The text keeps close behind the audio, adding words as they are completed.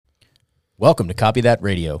Welcome to Copy That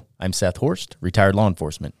Radio. I'm Seth Horst, retired law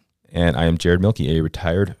enforcement. And I am Jared Milkey, a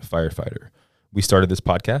retired firefighter. We started this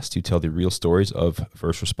podcast to tell the real stories of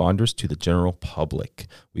first responders to the general public.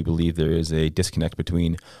 We believe there is a disconnect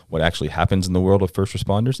between what actually happens in the world of first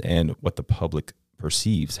responders and what the public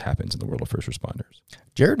perceives happens in the world of first responders.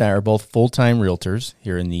 Jared and I are both full-time realtors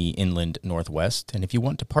here in the Inland Northwest, and if you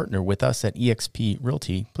want to partner with us at eXp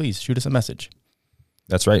Realty, please shoot us a message.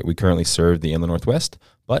 That's right. We currently serve the Inland Northwest,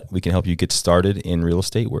 but we can help you get started in real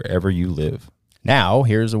estate wherever you live. Now,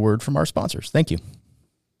 here's a word from our sponsors. Thank you.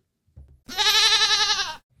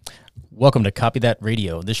 Welcome to Copy That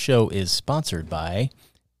Radio. This show is sponsored by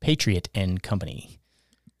Patriot & Company.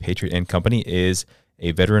 Patriot & Company is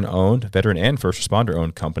a veteran and first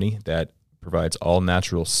responder-owned company that provides all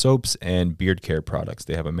natural soaps and beard care products.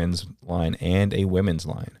 They have a men's line and a women's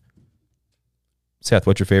line. Seth,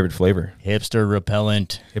 what's your favorite flavor? Hipster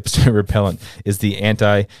Repellent. Hipster Repellent is the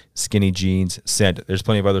anti-skinny jeans scent. There's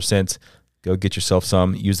plenty of other scents. Go get yourself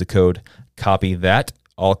some. Use the code COPYTHAT,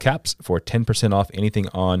 all caps, for 10% off anything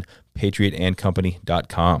on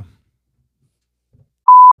patriotandcompany.com.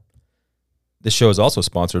 This show is also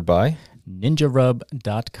sponsored by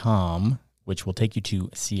NinjaRub.com, which will take you to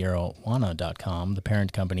SierraWanna.com, the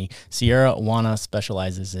parent company. Sierra Wanna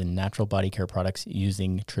specializes in natural body care products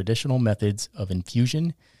using traditional methods of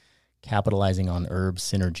infusion, capitalizing on herb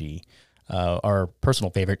synergy. Our personal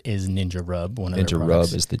favorite is Ninja Rub. Ninja Rub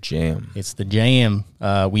is the jam. It's the jam.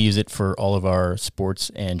 We use it for all of our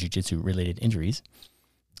sports and jiu-jitsu related injuries.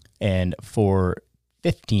 And for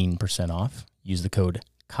 15% off, use the code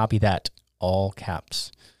COPYTHAT, all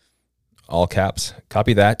caps. All caps.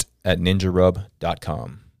 Copy that at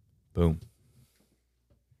ninjarub.com. Boom.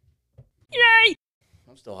 Yay!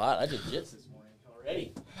 I'm still hot. I did jits this morning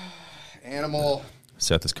already. Animal.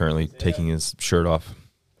 Seth is currently taking his shirt off.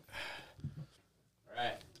 All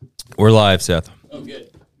right. We're live, Seth. Oh,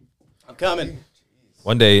 good. I'm coming.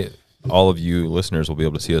 One day, all of you listeners will be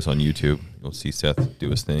able to see us on YouTube. You'll see Seth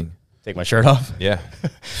do his thing. Take my shirt off? Yeah.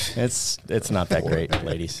 It's not that great,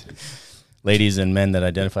 ladies. Ladies and men that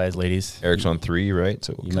identify as ladies. Eric's on 3, right?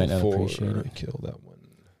 So we'll You might not kill 4 appreciate it. Kill that one.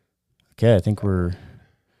 Okay, I think we're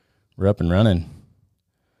up and running.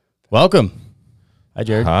 Welcome. Hi,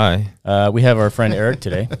 Jared. Hi. We have our friend Eric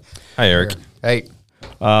today. Hi, Eric. Hey.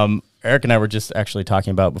 Eric and I were just actually talking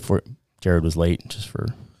about before Jared was late, just for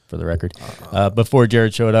the record. Before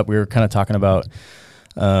Jared showed up, we were kind of talking about,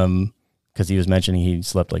 because he was mentioning he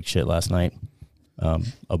slept like shit last night. Oh,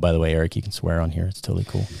 by the way, Eric, you can swear on here. It's totally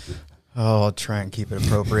cool. Oh, I'll try and keep it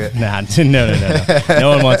appropriate. Nah, no. No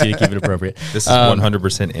one wants you to keep it appropriate. This is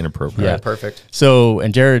 100% inappropriate. Yeah. Perfect. So,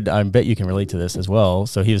 and Jared, I bet you can relate to this as well.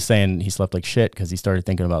 So he was saying he slept like shit because he started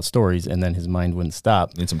thinking about stories, and then his mind wouldn't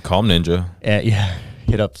stop. Need some Calm Ninja. And yeah,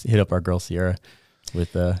 hit up our girl Sierra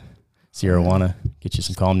with Sierra Wanna. Get you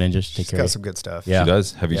some Calm Ninja. Take She's care got of you. some good stuff. Yeah. She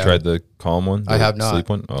does. Have you tried the Calm one? I have not. Sleep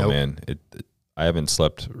one? Oh, Nope. man. I haven't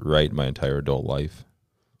slept right my entire adult life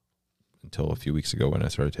until a few weeks ago when I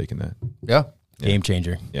started taking that. Yeah. Game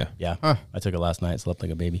changer. Yeah. Yeah. Huh. I took it last night. Slept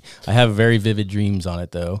like a baby. I have very vivid dreams on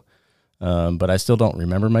it though, but I still don't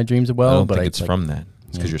remember my dreams well. I don't but think it's from that.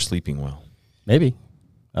 It's because you're sleeping well. Maybe.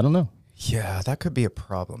 I don't know. Yeah, that could be a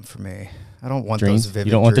problem for me. I don't want Dreams? those vivid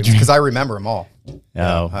You don't want the dreams because I remember them all. Oh,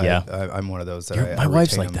 yeah. I'm one of those that My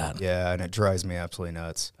wife's retain like them. that. Yeah, and it drives me absolutely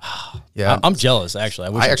nuts. Yeah. I'm jealous, actually.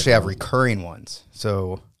 I actually could have recurring ones.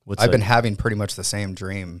 So What's I've that? been having pretty much the same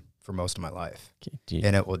dream for most of my life. Do you-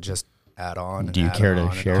 And it will just add on. Do you and add care to on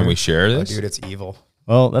and share? on. Can we share Oh, this? dude, it's evil.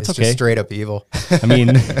 Well, that's It's okay. just straight up evil. I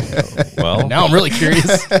mean, Well, now I'm really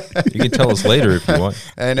curious. you can tell us later if you want.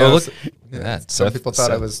 I know. Oh, look at that. Some Seth- people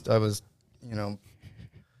thought Seth- I was,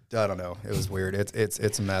 I don't know. It was weird.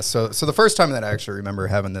 It's a mess. So the first time that I actually remember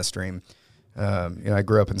having this dream, I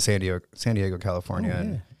grew up in San Diego, California,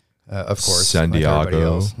 and of course, San like everybody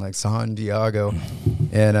Diego. else, like San Diego,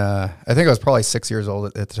 and I think I was probably 6 years old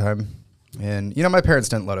at the time. And, my parents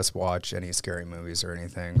didn't let us watch any scary movies or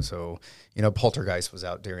anything. So, Poltergeist was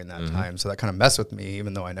out during that time. So that kind of messed with me,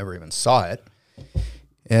 even though I never even saw it.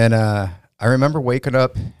 And I remember waking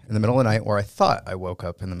up in the middle of the night, or I thought I woke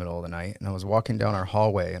up in the middle of the night, and I was walking down our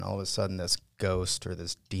hallway, and all of a sudden this ghost or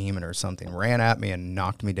this demon or something ran at me and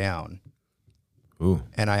knocked me down. Ooh.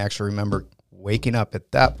 And I actually remember waking up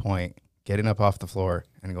at that point, getting up off the floor,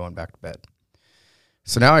 and going back to bed.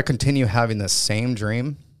 So now I continue having this same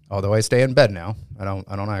dream. Although I stay in bed now, I don't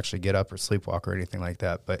actually get up or sleepwalk or anything like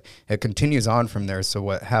that. But it continues on from there. So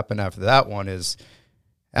what happened after that one is,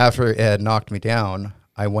 after it had knocked me down,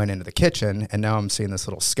 I went into the kitchen, and now I'm seeing this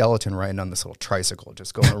little skeleton riding on this little tricycle,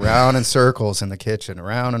 just going around in circles in the kitchen,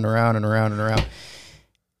 around and around and around and around.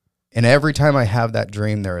 And every time I have that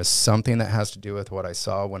dream, there is something that has to do with what I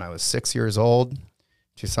saw when I was 6 years old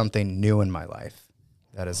to something new in my life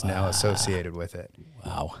that is now associated with it.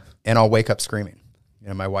 Wow. And I'll wake up screaming. You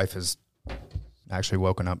know, my wife has actually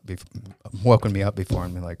woken me up before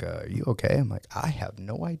and be like, are you okay? I'm like, I have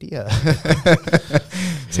no idea.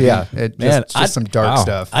 So yeah, just some dark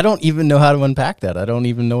stuff. I don't even know how to unpack that. I don't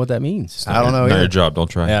even know what that means. I don't know Not either. your job. Don't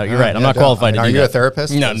try. Yeah, you're right. I'm not qualified to do that. Are you a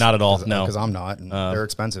therapist? No, not at all. No. Because I'm not, and they're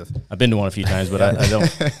expensive. I've been to one a few times, but I don't.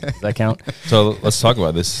 Does that count? So let's talk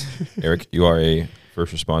about this. Eric, you are a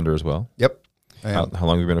first responder as well. Yep. How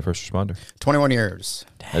long have you been a first responder? 21 years.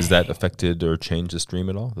 Has that affected or changed this dream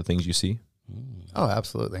at all? The things you see? Oh,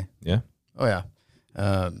 absolutely. Yeah. Oh, yeah.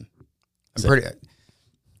 I'm pretty.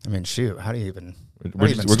 I mean, shoot. How do you even?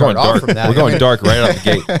 We're going dark. We're going dark right out the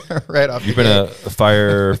gate. Right off. You've been a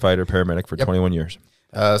firefighter, paramedic for 21 years.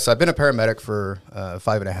 So I've been a paramedic for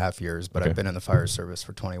 5.5 years, but I've been in the fire service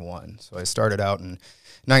for 21. So I started out in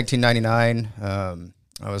 1999.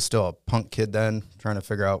 I was still a punk kid then, trying to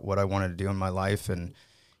figure out what I wanted to do in my life. And,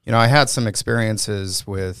 you know, I had some experiences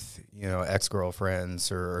with, you know,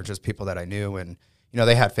 ex-girlfriends or just people that I knew. And, you know,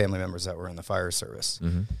 they had family members that were in the fire service.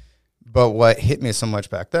 Mm-hmm. But what hit me so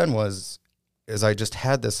much back then is I just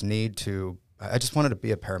had this need I just wanted to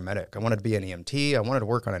be a paramedic. I wanted to be an EMT. I wanted to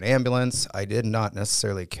work on an ambulance. I did not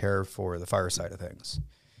necessarily care for the fire side of things.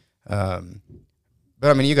 But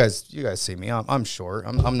I mean, you guys see me. I'm short.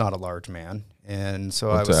 I'm not a large man, and so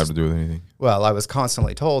What's that have to do with anything? Well, I was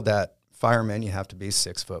constantly told that firemen, you have to be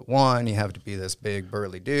 6'1", you have to be this big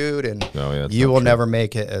burly dude, and you will never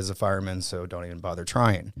make it as a fireman. So don't even bother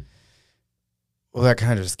trying. Well, that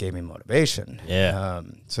kind of just gave me motivation. Yeah.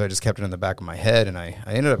 So I just kept it in the back of my head, and I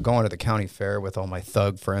ended up going to the county fair with all my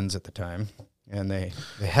thug friends at the time, and they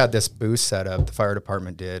had this booth set up. The fire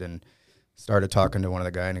department did, and started talking to one of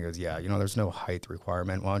the guys, and he goes, yeah, you know, there's no height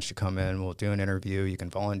requirement. Why don't you come in? We'll do an interview. You can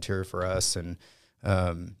volunteer for us, and,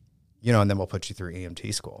 you know, and then we'll put you through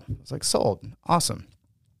EMT school. I was like, sold. Awesome.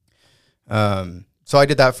 So I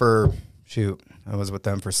did that for, I was with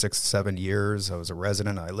them for 6-7 years. I was a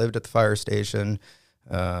resident. I lived at the fire station.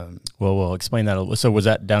 Well, explain that. So was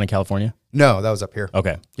that down in California? No, that was up here.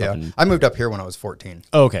 Okay. Yeah. I moved up here when I was 14.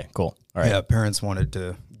 Oh, okay, cool. All right. Yeah, parents wanted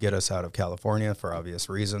to get us out of California for obvious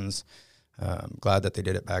reasons. Glad that they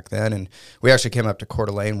did it back then. And we actually came up to Coeur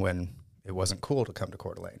d'Alene when it wasn't cool to come to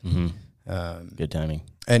Coeur d'Alene. Mm-hmm. Good timing.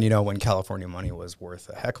 And, you know, when California money was worth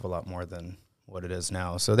a heck of a lot more than what it is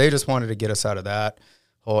now. So they just wanted to get us out of that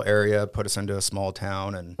whole area, put us into a small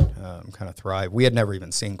town, and kind of thrive. We had never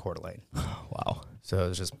even seen Coeur d'Alene. Wow. So it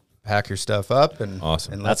was just pack your stuff up and,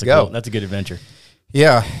 awesome. And let's go. That's a good adventure.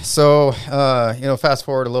 Yeah. So, you know, fast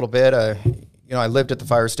forward a little bit, you know, I lived at the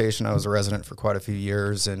fire station. I was a resident for quite a few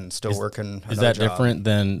years and still working. Is that different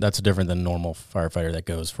than normal firefighter that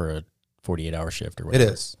goes for a 48-hour shift or whatever?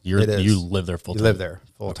 It is. You live there full time. You live there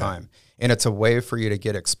full time. And it's a way for you to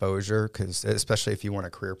get exposure, because especially if you want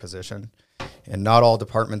a career position. And not all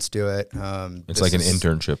departments do it. It's like an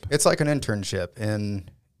internship. It's like an internship. And,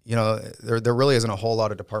 you know, there really isn't a whole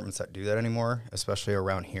lot of departments that do that anymore, especially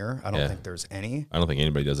around here. I don't think there's any. I don't think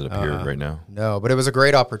anybody does it up here right now. No, but it was a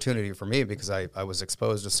great opportunity for me because I was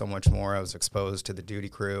exposed to so much more. I was exposed to the duty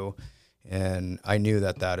crew, and I knew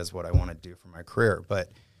that is what I wanted to do for my career. But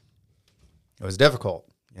it was difficult.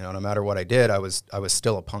 You know, no matter what I did, I was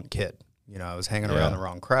still a punk kid. You know, I was hanging around the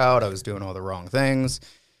wrong crowd. I was doing all the wrong things.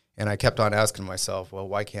 And I kept on asking myself, well,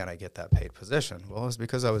 why can't I get that paid position? Well, it's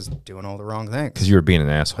because I was doing all the wrong things. Because you were being an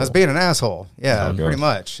asshole. I was being an asshole. Yeah, pretty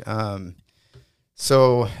much.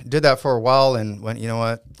 So did that for a while, and went, you know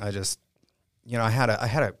what? I just, you know, I had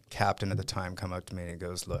a captain at the time come up to me and he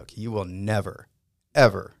goes, look, you will never,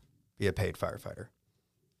 ever be a paid firefighter.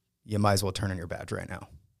 You might as well turn in your badge right now.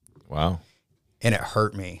 Wow. And it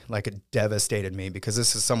hurt me. Like, it devastated me because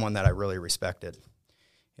this is someone that I really respected.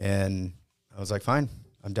 And I was like, fine.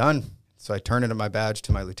 I'm done. So I turned in my badge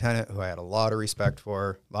to my lieutenant, who I had a lot of respect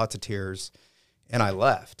for, lots of tears, and I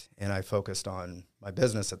left. And I focused on my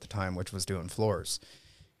business at the time, which was doing floors,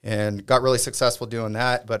 and got really successful doing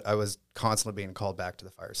that. But I was constantly being called back to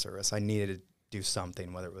the fire service. I needed to do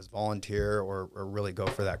something, whether it was volunteer or really go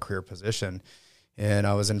for that career position. And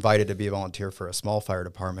I was invited to be a volunteer for a small fire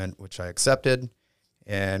department, which I accepted.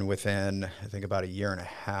 And within, I think, about a year and a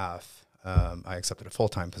half, I accepted a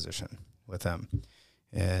full-time position with them.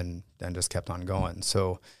 And then just kept on going.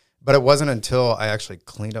 So, but it wasn't until I actually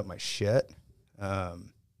cleaned up my shit,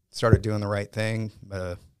 started doing the right thing.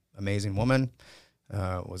 Amazing woman,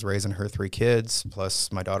 was raising her 3 kids,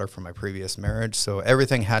 plus my daughter from my previous marriage. So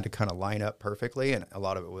everything had to kind of line up perfectly, and a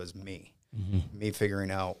lot of it was me. Me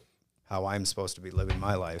figuring out how I'm supposed to be living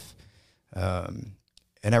my life.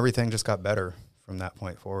 and everything just got better from that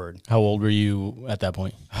point forward. How old were you at that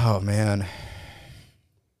point? Oh man.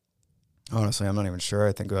 Honestly, I'm not even sure.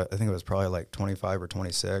 I think it was probably like 25 or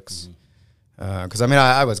 26. Because I mean,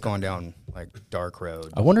 I was going down like dark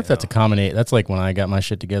road. I wonder if that's a common age. That's like when I got my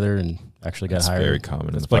shit together and actually got hired. Very common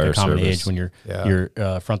in the like fire a common service. age when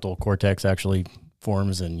your frontal cortex actually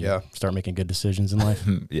forms and you start making good decisions in life.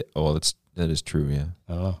 Yeah, well, that is true. Yeah,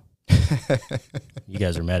 I don't know. You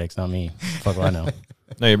guys are medics, not me. Fuck what I know.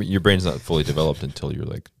 No, your brain's not fully developed until you're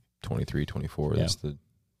like 23, 24. Yeah. That's the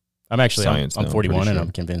I'm actually science I'm now, 41 pretty and sure.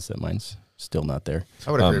 I'm convinced that mine's still not there.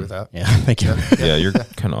 I would agree with that. Yeah, thank you. yeah, you're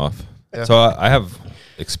kind of off. Yeah. So I have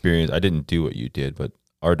experience. I didn't do what you did, but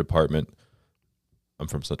our department. I'm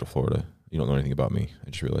from Central Florida. You don't know anything about me. I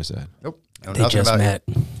just realized that. Nope. Know They nothing just about met.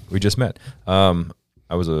 We just met.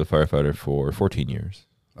 I was a firefighter for 14 years.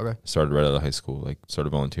 you. Okay. Started right out of high school. Like started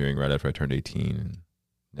volunteering right after I turned 18, and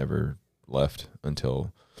never left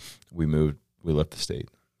until we moved. We left the state.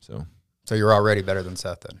 So you're already better than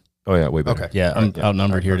Seth then. oh yeah, way better. Okay. Yeah, I'm Yeah.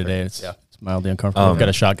 outnumbered here Perfect. today. It's Yeah. mildly uncomfortable. I've got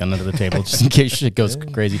a shotgun under the table just in case shit goes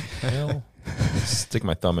crazy. Well, stick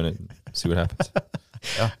my thumb in it and see what happens.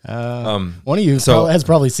 One of you has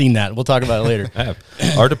probably seen that. We'll talk about it later. I have.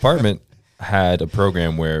 Our department had a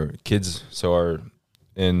program where kids,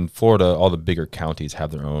 in Florida, all the bigger counties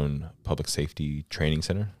have their own public safety training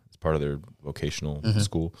center. It's part of their vocational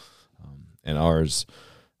school. And ours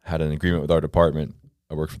had an agreement with our department.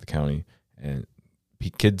 I worked for the county, and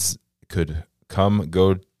kids could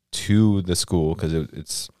go to the school because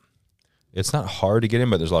it's not hard to get in,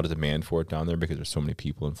 but there's a lot of demand for it down there because there's so many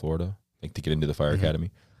people in Florida, like to get into the fire academy.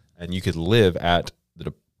 And you could live at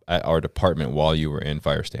our department while you were in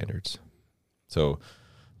fire standards. So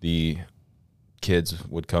the kids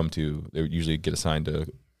would they would usually get assigned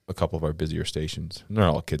to a couple of our busier stations. They're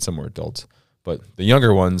not all kids, some were adults. But the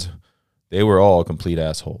younger ones, they were all complete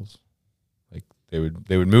assholes. Like they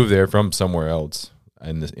would move there from somewhere else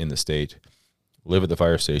in the state, live at the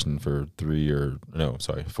fire station for 4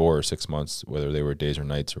 or 6 months, whether they were days or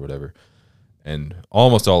nights or whatever. And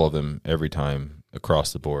almost all of them, every time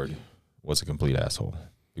across the board, was a complete asshole.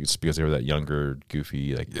 Because they were that younger,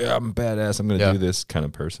 goofy, like, yeah, I'm a badass, I'm going to do this kind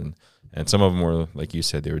of person. And some of them were, like you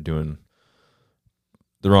said, they were doing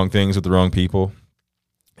the wrong things with the wrong people.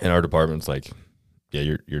 And our department's like,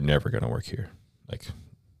 yeah, you're never going to work here. Like,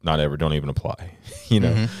 not ever, don't even apply, you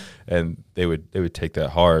know? And they would take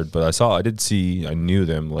that hard. But I knew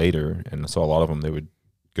them later, and I saw a lot of them, they would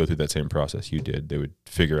go through that same process you did. They would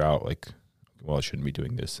figure out, like, well, I shouldn't be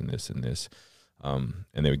doing this and this and this. And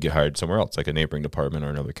they would get hired somewhere else, like a neighboring department or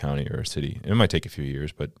another county or a city. And it might take a few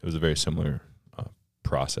years, but it was a very similar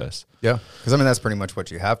process. Yeah, because I mean that's pretty much what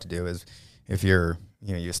you have to do. Is if you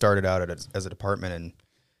started out as a department and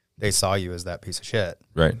they saw you as that piece of shit,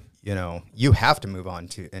 right? You have to move on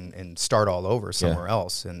to and start all over somewhere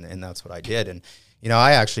else, and that's what I did. And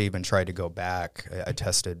I actually even tried to go back. I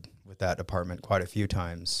tested with that department quite a few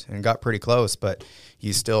times and got pretty close, but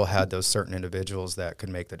you still had those certain individuals that could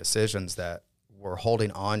make the decisions that were holding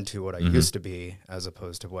on to what I used to be as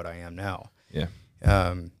opposed to what I am now. Yeah.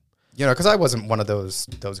 Because I wasn't one of those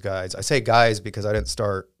guys. I say guys because I didn't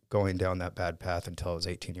start going down that bad path until I was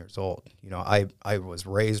 18 years old. I was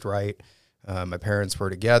raised right. My parents were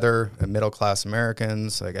together, middle-class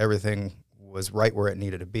Americans. Like everything was right where it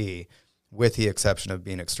needed to be, with the exception of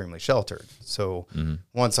being extremely sheltered. So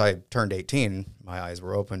once I turned 18, my eyes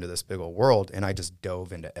were open to this big old world, and I just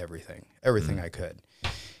dove into everything I could.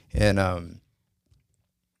 And,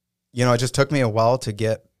 it just took me a while to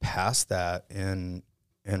get past that and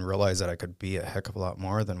realize that I could be a heck of a lot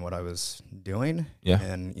more than what I was doing. Yeah.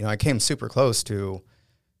 And, I came super close to,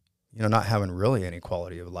 not having really any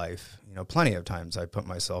quality of life. Plenty of times I put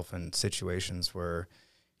myself in situations where,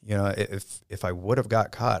 if I would have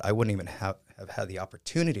got caught, I wouldn't even have had the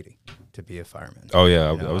opportunity to be a fireman. Oh yeah,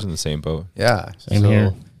 I was in the same boat. Yeah. Same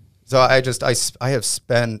here. So I have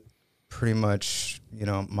spent pretty much,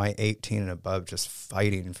 my 18 and above just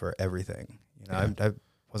fighting for everything. I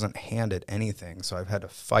wasn't handed anything, so I've had to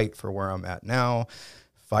fight for where I'm at now,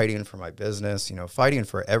 fighting for my business, fighting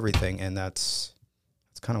for everything, and that's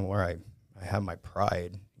kind of where I have my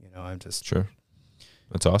pride. I'm just Sure.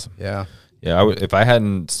 That's awesome. Yeah. Yeah, if I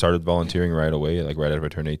hadn't started volunteering right away, like right after I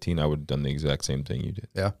turned 18, I would have done the exact same thing you did.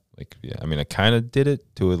 Yeah. Like, yeah, I mean, I kind of did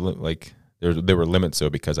it to there were limits though,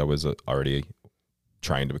 because I was already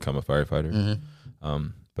trying to become a firefighter.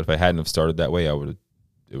 But if I hadn't have started that way, it would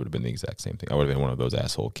have been the exact same thing. I would have been one of those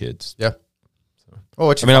asshole kids. Yeah. So, Well,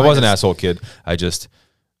 I was an asshole kid. I just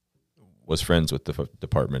was friends with the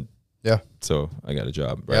department. Yeah. So I got a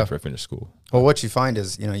job right after I finished school. Well, what you find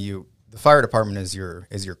is, the fire department is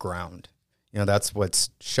your ground. You know, that's what's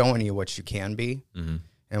showing you what you can be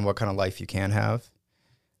and what kind of life you can have,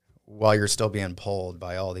 while you're still being pulled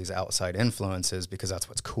by all these outside influences, because that's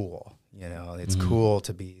what's cool. You know, it's cool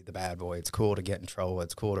to be the bad boy. It's cool to get in trouble.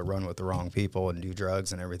 It's cool to run with the wrong people and do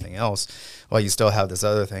drugs and everything else, while you still have this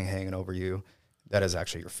other thing hanging over you that is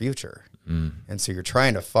actually your future. And so you're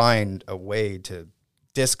trying to find a way to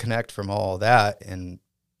disconnect from all that and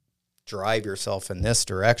drive yourself in this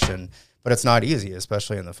direction. But it's not easy,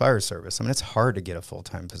 especially in the fire service. I mean, it's hard to get a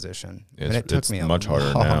full-time position. And it took me a much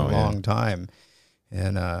harder now, long time.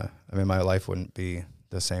 And, I mean, my life wouldn't be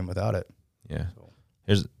the same without it. Yeah.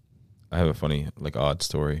 I have a funny, like, odd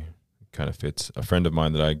story. Kind of fits. A friend of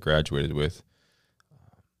mine that I graduated with,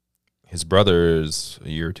 his brother is a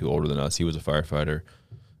year or two older than us. He was a firefighter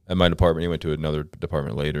at my department. He went to another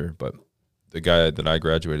department later. But the guy that I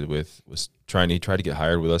graduated with he tried to get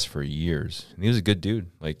hired with us for years. And he was a good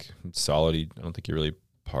dude, like, solid. I don't think he really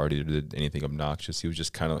partied or did anything obnoxious. He was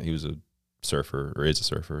just he was a surfer, or is a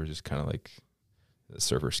surfer, just kind of like the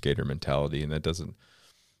surfer skater mentality. And that doesn't,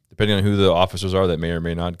 depending on who the officers are, that may or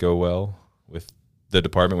may not go well with the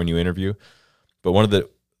department when you interview. But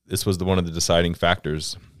this was one of the deciding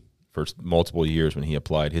factors for multiple years when he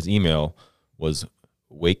applied. His email was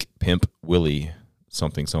wakepimpwillie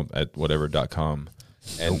something at whatever.com.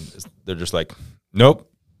 And they're just like, nope,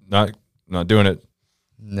 not doing it.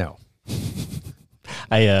 No.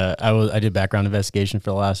 I did background investigation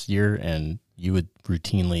for the last year, and you would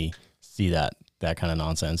routinely see that kind of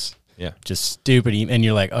nonsense. Yeah. Just stupid. And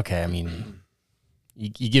you're like, okay, I mean, you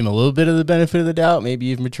give them a little bit of the benefit of the doubt. Maybe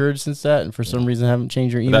you've matured since that, and for some reason haven't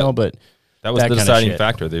changed your email, but that was the deciding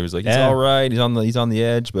factor. They was like, he's all right. He's on the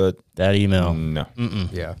edge, but that email. No.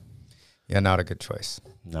 Yeah. Yeah, not a good choice.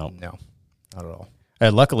 No, not at all.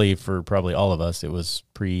 Luckily for probably all of us, it was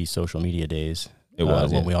pre-social media days. It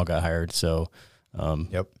was when we all got hired. So,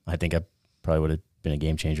 I think I probably would have been a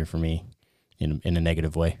game changer for me in a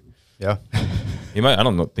negative way. Yeah, he might. I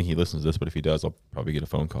don't think he listens to this, but if he does, I'll probably get a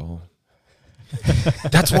phone call.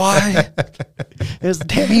 That's why. It was the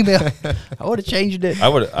damn email. I would have changed it. I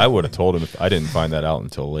would have told him if I didn't find that out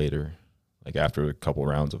until later, like after a couple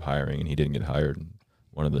rounds of hiring, and he didn't get hired.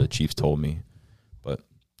 One of the chiefs told me, but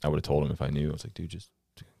I would have told him if I knew. I was like, dude, just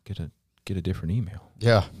get a different email.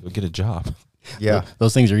 Yeah, go get a job. Yeah,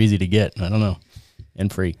 those things are easy to get. I don't know,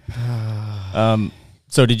 and free.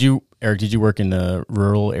 So Eric? Did you work in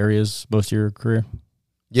rural areas most of your career?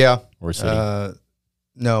 Yeah, or city?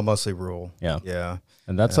 No, mostly rural. Yeah.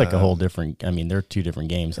 And that's like a whole different. I mean, they're two different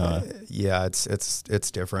games, huh? Yeah,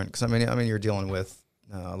 it's different because I mean you're dealing with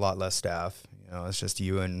a lot less staff. You know, it's just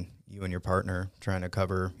you and your partner trying to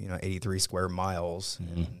cover 83 square miles.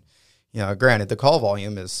 And, granted, the call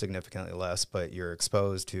volume is significantly less, but you're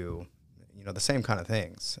exposed to the same kind of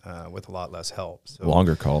things with a lot less help. So,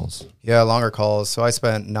 longer calls. Yeah, longer calls. So I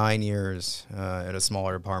spent 9 years at a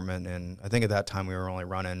smaller department, and I think at that time we were only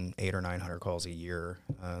running 800 or 900 calls a year.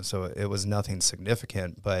 So it was nothing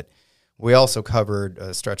significant, but we also covered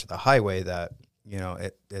a stretch of the highway that,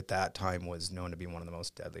 at that time was known to be one of the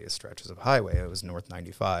most deadliest stretches of highway. It was North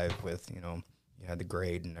 95 with, you had the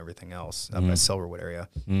grade and everything else up by Silverwood area.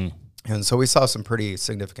 And so we saw some pretty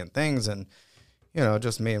significant things, and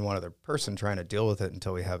just me and one other person trying to deal with it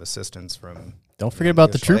until we have assistance from. Don't forget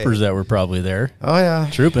about the troopers that were probably there. Oh yeah,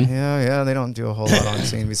 trooping. Yeah. They don't do a whole lot on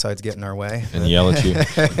scene besides get in our way and yell at you.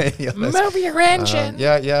 Move your engine.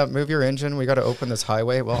 Yeah. Move your engine. We got to open this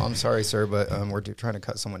highway. Well, I'm sorry, sir, but we're trying to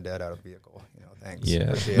cut someone dead out of the vehicle. Thanks.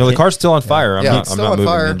 Yeah. No, the car's still on fire. I'm not moving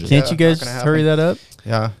the engine. Can't you guys hurry that up?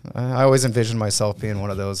 Yeah, I always envision myself being one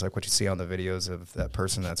of those, like what you see on the videos of that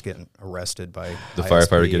person that's getting arrested by the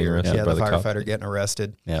firefighter getting arrested by the firefighter getting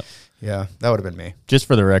arrested. Yeah, that would have been me. Just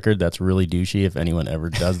for the record, that's really douchey. If anyone ever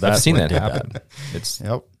does that, I've seen that happen. It's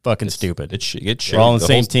fucking stupid. We're all on the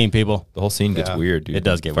same team, people. The whole scene gets weird, dude. It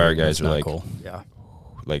does get fire weird. guys are like, cool.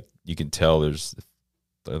 like you can tell they're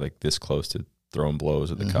like this close to throwing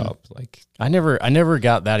blows at the cops. Like I never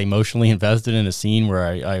got that emotionally invested in a scene where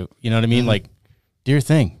I you know what I mean? Like, do your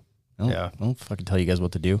thing. I don't fucking tell you guys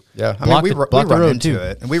what to do. Yeah, I mean, we run into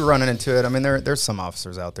it, and we run into it. I mean, there's some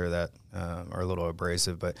officers out there that are a little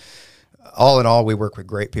abrasive, but all in all, we work with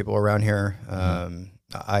great people around here.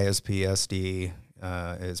 ISP SD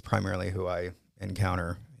is primarily who I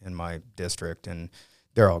encounter in my district, and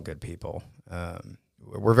they're all good people.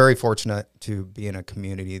 We're very fortunate to be in a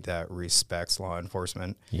community that respects law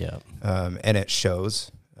enforcement. Yeah, and it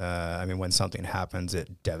shows. I mean, when something happens,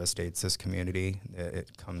 it devastates this community.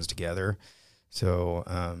 It comes together. So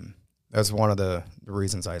that's one of the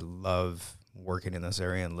reasons I love working in this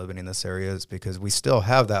area and living in this area, is because we still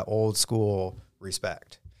have that old school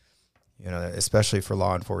respect. you know, especially for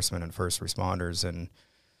law enforcement and first responders. And,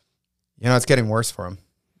 you know, it's getting worse for them.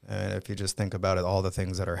 And if you just think about it, all the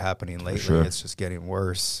things that are happening lately, it's just getting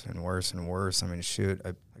worse and worse and worse. I mean, shoot,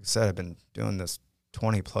 like I said, I've been doing this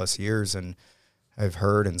 20 plus years, and I've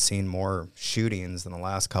heard and seen more shootings in the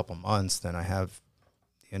last couple months than I have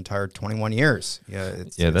the entire 21 years.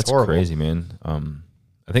 It's that's horrible. crazy, man.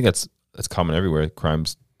 I think that's common everywhere.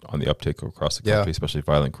 Crime's on the uptick across the country, especially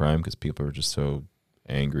violent crime, because people are just so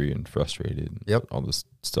angry and frustrated. And all this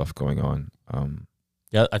stuff going on.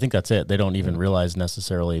 Yeah, I think that's it. They don't even realize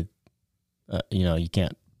necessarily, you know, you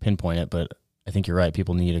can't pinpoint it, but I think you're right.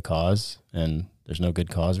 People need a cause, and there's no good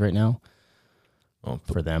cause right now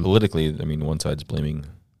for them. Politically, I mean, one side's blaming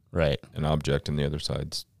right an object, and the other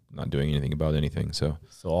side's not doing anything about anything. So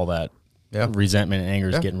all that resentment and anger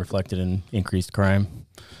is getting reflected in increased crime.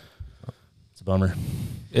 It's a bummer.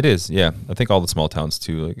 It is, yeah. I think all the small towns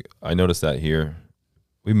too. Like, I noticed that here.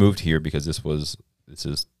 We moved here because this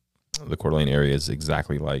is the Coeur d'Alene area is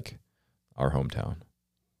exactly like our hometown.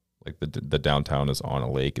 Like the downtown is on a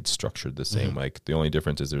lake. It's structured the same. Like the only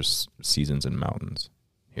difference is there's seasons and mountains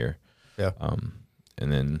here. Yeah.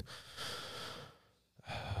 And then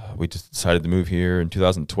we just decided to move here in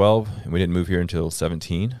 2012, and we didn't move here until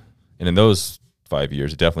 17. And in those 5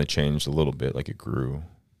 years, it definitely changed a little bit. Like it grew.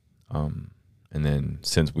 And then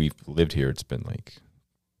since we've lived here, it's been like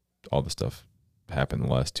all the stuff happened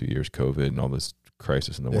the last 2 years, COVID and all this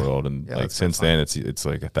crisis in the world. And like since then, it's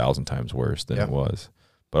like 1,000 times worse than it was.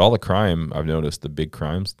 But all the crime, I've noticed, the big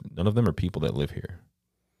crimes, none of them are people that live here.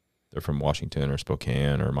 They're from Washington or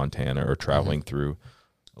Spokane or Montana or traveling through.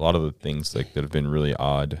 A lot of the things like that have been really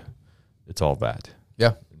odd, it's all that.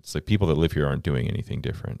 Yeah. It's like people that live here aren't doing anything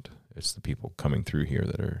different. It's the people coming through here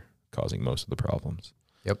that are causing most of the problems.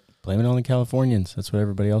 Yep. Blame it on the Californians. That's what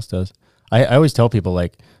everybody else does. I always tell people,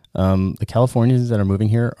 like, the Californians that are moving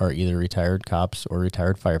here are either retired cops or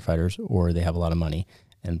retired firefighters, or they have a lot of money,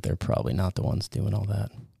 and they're probably not the ones doing all that.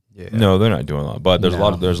 Yeah. No, they're not doing a lot. But there's a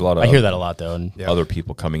lot of I hear that a lot though, and other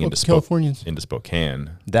people coming into Californians into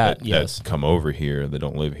Spokane that come over here that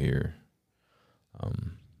don't live here.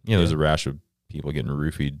 There's a rash of people getting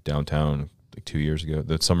roofied downtown like 2 years ago.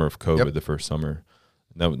 The summer of COVID, the first summer.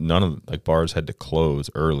 None of like bars had to close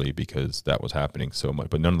early because that was happening so much.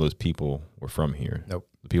 But none of those people were from here. Nope.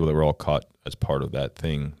 The people that were all caught as part of that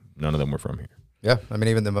thing, none of them were from here. Yeah, I mean,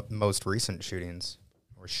 even the most recent shootings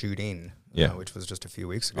or shooting, which was just a few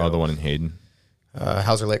weeks ago. Oh, the one in Hayden,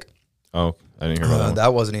 Hauser Lake. Oh, I didn't hear about that.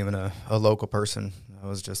 That wasn't even a local person. That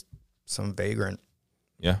was just some vagrant.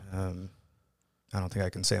 Yeah. I don't think I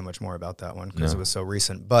can say much more about that one because it was so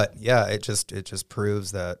recent. But yeah, it just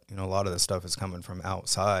proves that, you know, a lot of this stuff is coming from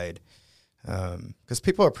outside because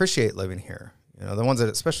people appreciate living here. You know, the ones that,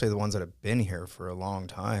 especially the ones that have been here for a long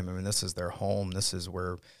time. I mean, this is their home. This is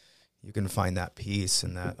where you can find that peace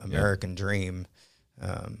and that American dream.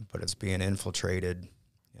 But it's being infiltrated,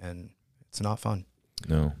 and it's not fun.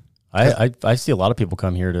 No, I see a lot of people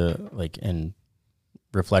come here to like and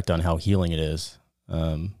reflect on how healing it is.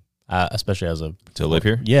 Especially as a to live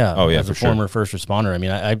here. Yeah. Oh yeah. As a former first responder. I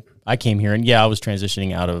mean, I came here and I was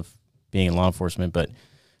transitioning out of being in law enforcement, but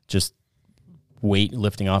just weight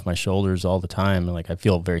lifting off my shoulders all the time. And like, I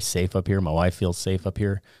feel very safe up here. My wife feels safe up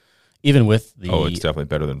here, even with the, it's definitely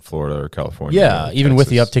better than Florida or California. Yeah. Even Texas. With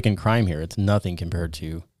the uptick in crime here, it's nothing compared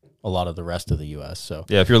to a lot of the rest of the U.S. So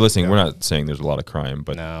yeah, if you're listening, we're not saying there's a lot of crime,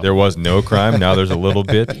 but there was no crime. Now there's a little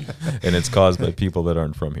bit, and it's caused by people that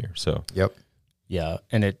aren't from here. So yeah,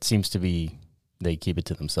 and it seems to be they keep it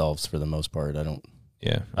to themselves for the most part. I don't.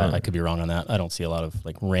 Yeah, I could be wrong on that. I don't see a lot of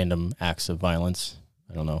like random acts of violence.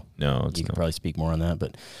 I don't know. No, you could probably speak more on that,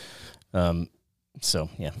 but so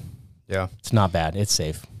yeah, it's not bad. It's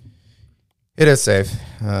safe. It is safe.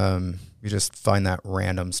 You just find that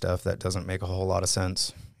random stuff that doesn't make a whole lot of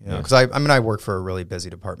sense. You know, because I work for a really busy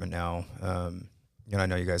department now. You know, I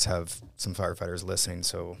know you guys have some firefighters listening,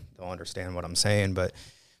 so they'll understand what I'm saying. But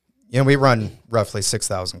you know, we run roughly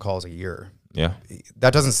 6,000 calls a year. Yeah,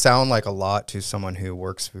 that doesn't sound like a lot to someone who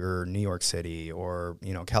works for New York City or,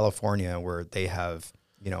 you know, California, where they have,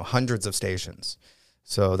 you know, hundreds of stations.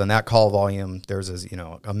 So then that call volume, there's you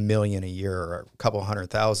know, 1 million a year or a couple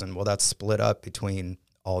 100,000. Well, that's split up between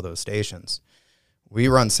all those stations. We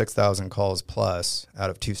run 6,000 calls plus out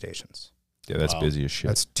of 2 stations. Yeah, that's busy as shit.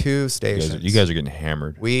 That's 2 stations. You guys are getting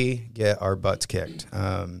hammered. We get our butts kicked.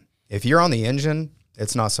 If you're on the engine,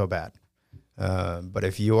 it's not so bad. But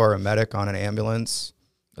if you are a medic on an ambulance,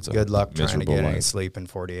 good luck trying to get any sleep in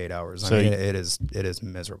 48 hours. So I mean, it is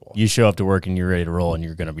miserable. You show up to work and you're ready to roll, and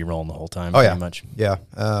you're going to be rolling the whole time. Pretty much. Yeah.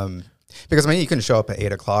 Because I mean, you can show up at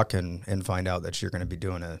 8 o'clock and find out that you're going to be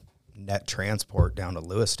doing a net transport down to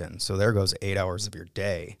Lewiston. So there goes 8 hours of your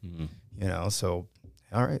day, you know, so,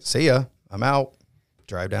 all right, see ya. I'm out.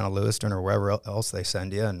 Drive down to Lewiston or wherever else they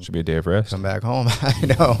send you and Should be a day of rest. come back home. I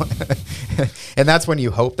know. And that's when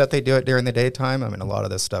you hope that they do it during the daytime. I mean, a lot of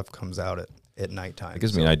this stuff comes out at nighttime. It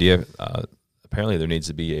gives me an idea. Apparently there needs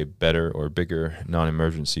to be a better or bigger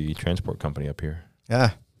non-emergency transport company up here.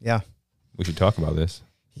 Yeah. We should talk about this.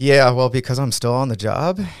 Yeah, well, because I'm still on the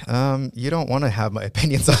job, you don't want to have my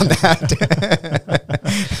opinions on that.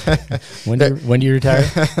 When do you retire?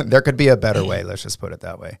 There could be a better way. Let's just put it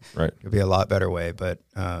that way. Right. Could be a lot better way. But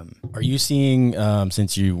Are you seeing,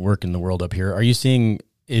 since you work in the world up here, are you seeing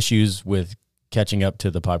issues with catching up to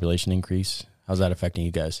the population increase? How's that affecting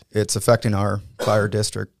you guys? it's affecting our fire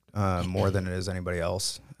district more than it is anybody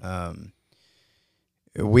else.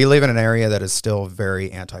 We live in an area that is still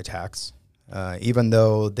very anti-tax. Even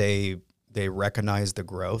though they recognize the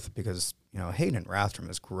growth, because you know Hayden and Rathdrum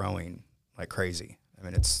is growing like crazy. I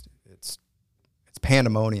mean, it's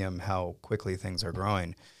pandemonium how quickly things are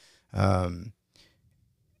growing.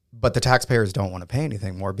 But the taxpayers don't want to pay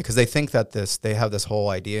anything more because they think that they have this whole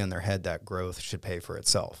idea in their head that growth should pay for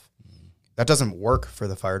itself. That doesn't work for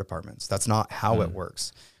the fire departments. That's not how it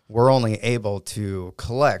works. We're only able to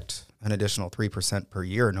collect an additional 3% per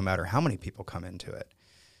year, no matter how many people come into it.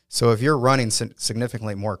 So if you're running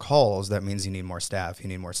significantly more calls, that means you need more staff, you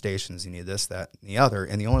need more stations, you need this, that, and the other.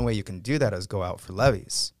 And the only way you can do that is go out for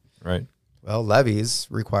levies. Right. Well, levies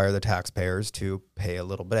require the taxpayers to pay a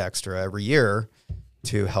little bit extra every year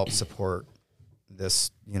to help support this,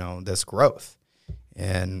 you know, this growth.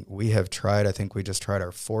 And we have tried, I think we just tried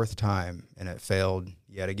our fourth time, and it failed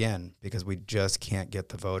yet again because we just can't get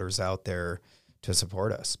the voters out there to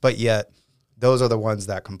support us. But yet, those are the ones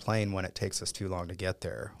that complain when it takes us too long to get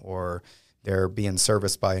there, or they're being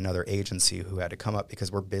serviced by another agency who had to come up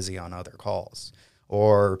because we're busy on other calls,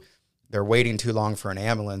 or they're waiting too long for an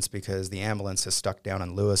ambulance because the ambulance is stuck down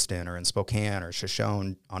in Lewiston or in Spokane or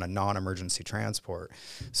Shoshone on a non-emergency transport.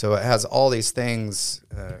 So it has all these things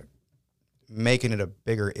making it a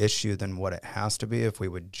bigger issue than what it has to be if we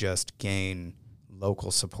would just gain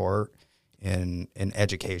local support in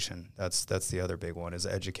education. That's the other big one is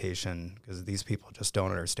education, because these people just don't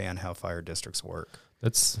understand how fire districts work.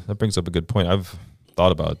 That brings up a good point. I've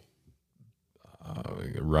thought about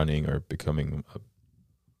running or becoming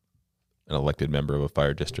an elected member of a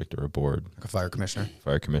fire district or a board. Like a fire commissioner.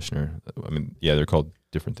 Fire commissioner. I mean, yeah, they're called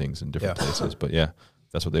different things in different places, but yeah,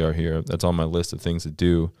 that's what they are here. That's on my list of things to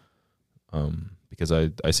do. Because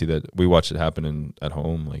I see that we watched it happen at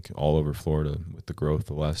home, like all over Florida with the growth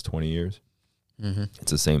the last 20 years. Mm-hmm.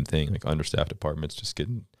 It's the same thing, like understaffed departments just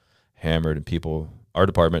getting hammered, and our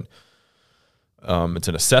department, it's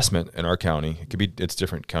an assessment in our county. It's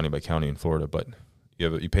different county by county in Florida, but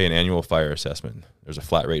you pay an annual fire assessment. There's a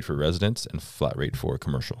flat rate for residents and flat rate for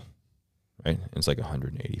commercial, right? And it's like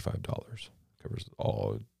 $185. Covers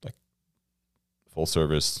all, like, full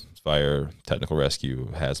service, fire, technical rescue,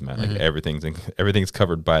 hazmat, like everything's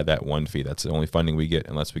covered by that one fee. That's the only funding we get,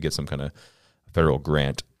 unless we get some kind of federal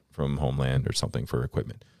grant from Homeland or something for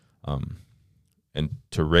equipment. And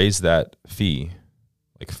to raise that fee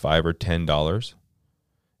like $5 or $10,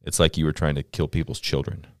 it's like you were trying to kill people's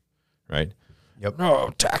children, right? Yep.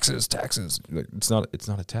 No, taxes. Like, it's not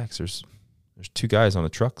a tax. There's two guys on a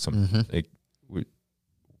truck. The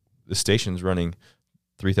station's running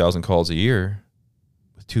 3,000 calls a year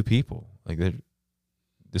with two people. Like,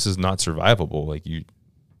 this is not survivable. Like,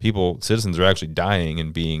 citizens are actually dying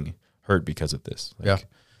and being hurt because of this. Like, yeah.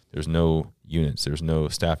 There's no units, there's no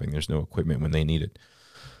staffing, there's no equipment when they need it,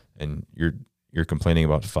 and you're complaining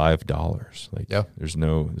about $5. Like, yeah. There's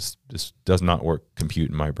this does not compute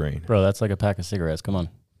in my brain, Bro, that's like a pack of cigarettes. Come on.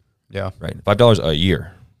 Yeah. right? $5 a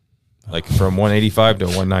year, like from 185 to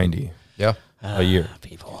 190. Yeah. A year.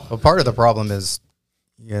 People. Well, part of the problem is,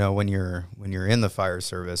 you know, when you're in the fire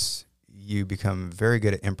service, you become very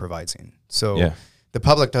good at improvising. So Yeah. the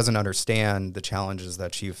public doesn't understand the challenges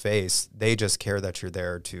that you face. They just care that you're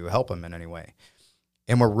there to help them in any way.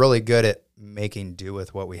 And we're really good at making do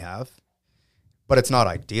with what we have. But it's not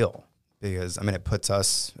ideal because, I mean, it puts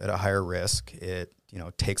us at a higher risk. It, you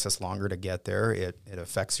know, takes us longer to get there. It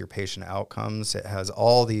affects your patient outcomes. It has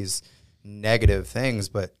all these negative things,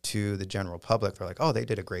 but to the general public, they're like, oh, they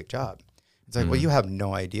did a great job. It's like, well, you have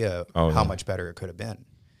no idea how much better it could have been.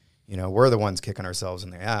 You know, we're the ones kicking ourselves in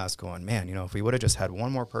the ass going, man, you know, if we would have just had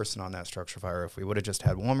one more person on that structure fire, if we would have just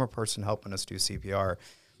had one more person helping us do CPR,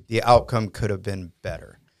 the outcome could have been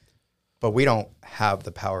better. But we don't have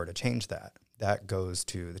the power to change that. That goes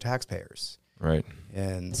to the taxpayers. Right.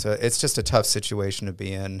 And so it's just a tough situation to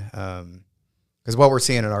be in. Because what we're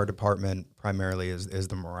seeing in our department primarily is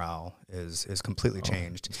the morale is completely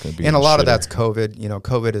changed. And a lot of that's COVID. You know,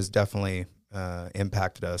 COVID has definitely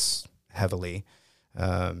impacted us heavily.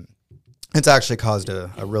 It's actually caused a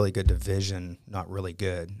really good division, not really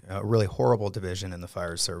good, a really horrible division in the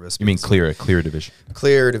fire service. You mean a clear division?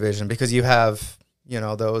 Clear division, because you have, you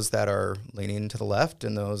know, those that are leaning to the left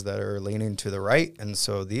and those that are leaning to the right. And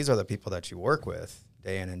so these are the people that you work with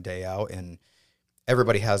day in and day out. And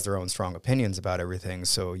everybody has their own strong opinions about everything.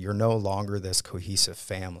 So you're no longer this cohesive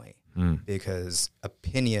family because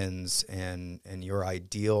opinions and your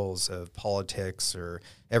ideals of politics or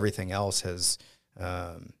everything else has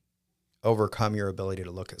overcome your ability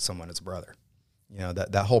to look at someone as a brother. You know,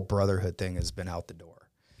 that whole brotherhood thing has been out the door.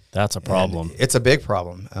 That's a problem. And it's a big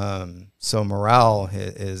problem. So morale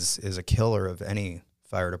is a killer of any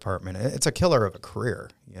fire department. It's a killer of a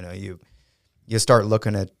career. You know, you start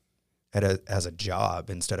looking at it as a job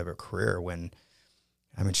instead of a career. When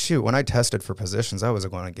I tested for positions, I was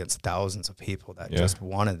going against thousands of people that just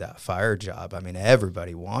wanted that fire job. I mean,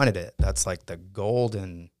 everybody wanted it. That's like the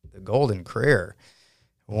golden career.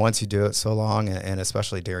 Once you do it so long, and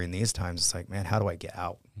especially during these times, it's like, man, how do I get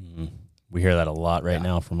out? Mm-hmm. We hear that a lot right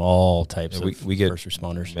now from all types of we get first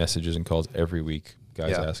responders. Messages and calls every week.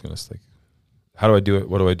 Guys asking us, like, how do I do it?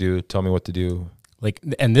 What do I do? Tell me what to do. Like,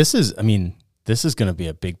 and this is going to be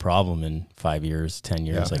a big problem in 5 years, 10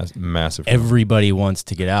 years. Yeah, like, that's massive. Everybody wants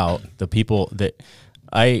to get out. The people that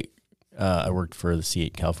I worked for the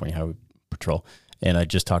C8 California Highway Patrol, and I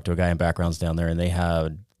just talked to a guy in backgrounds down there, and they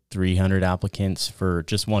had 300 applicants for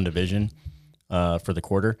just one division for the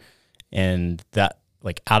quarter. And that,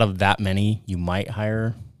 like, out of that many, you might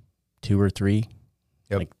hire 2 or 3.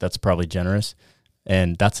 Yep. Like, that's probably generous.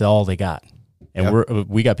 And that's all they got. And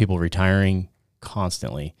we got people retiring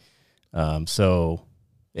constantly. So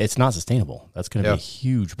it's not sustainable. That's going to be a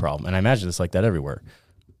huge problem. And I imagine it's like that everywhere.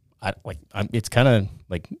 It's kind of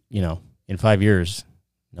like, you know, in 5 years,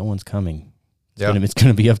 no one's coming. It's going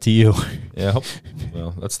to be up to you. Yeah.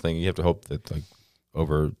 Well, that's the thing. You have to hope that, like,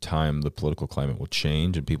 over time, the political climate will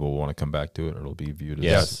change and people will want to come back to it, or it'll be viewed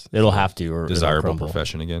as it'll have to, or desirable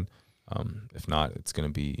profession again. If not, it's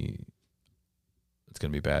going to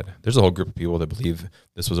be bad. There's a whole group of people that believe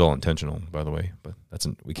this was all intentional, by the way, but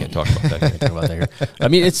we can't talk about that. Can't talk about that here. I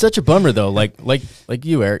mean, it's such a bummer though. Like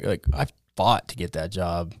you, Eric. Like, I fought to get that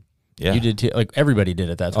job. Yeah, you did too. Like, everybody did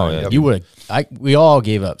at that time. Oh, yeah. You would. We all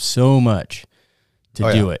gave up so much to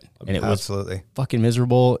do it, and it was fucking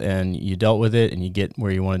miserable. And you dealt with it, and you get where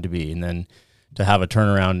you wanted to be, and then to have a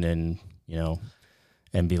turnaround and, you know,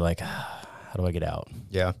 and be like, how do I get out?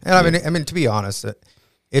 Yeah, and I mean, to be honest,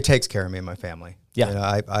 it takes care of me and my family. Yeah, you know,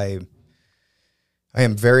 I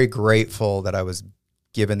am very grateful that I was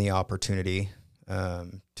given the opportunity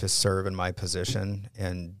to serve in my position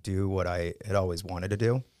and do what I had always wanted to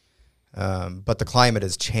do. But the climate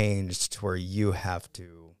has changed to where you have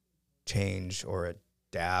to change or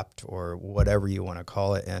adapt or whatever you want to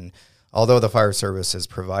call it. And although the fire service is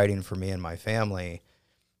providing for me and my family,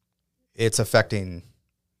 it's affecting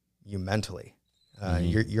you mentally.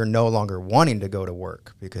 You're no longer wanting to go to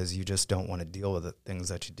work because you just don't want to deal with the things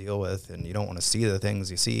that you deal with, and you don't want to see the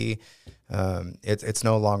things you see. It's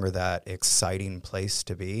no longer that exciting place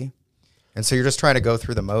to be. And so you're just trying to go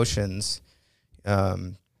through the motions,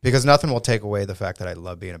 because nothing will take away the fact that I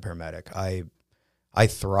love being a paramedic. I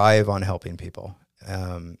thrive on helping people.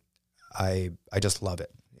 I just love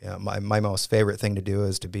it. You know, my most favorite thing to do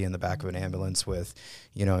is to be in the back of an ambulance with,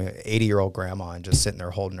 you know, 80-year-old grandma and just sitting there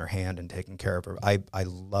holding her hand and taking care of her. I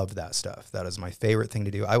love that stuff. That is my favorite thing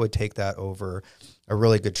to do. I would take that over a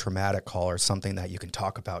really good traumatic call or something that you can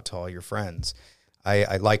talk about to all your friends.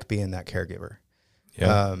 I like being that caregiver.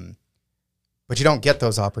 Yeah. But you don't get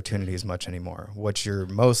those opportunities much anymore. What you're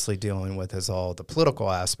mostly dealing with is all the political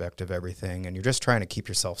aspect of everything, and you're just trying to keep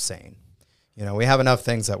yourself sane. You know, we have enough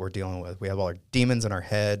things that we're dealing with. We have all our demons in our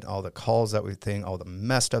head, all the calls that we think, all the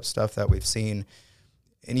messed up stuff that we've seen.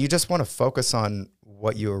 And you just want to focus on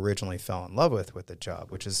what you originally fell in love with the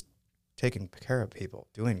job, which is taking care of people,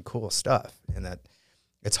 doing cool stuff. And that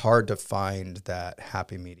it's hard to find that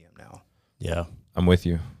happy medium now. Yeah. I'm with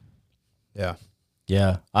you. Yeah.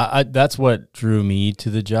 Yeah. I that's what drew me to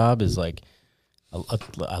the job, is like,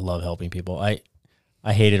 I love helping people. I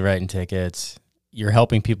hated writing tickets. You're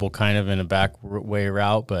helping people kind of in a back way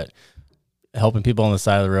route, but helping people on the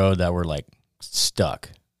side of the road that were like stuck,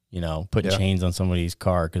 you know, putting chains on somebody's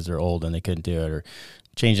car because they're old and they couldn't do it, or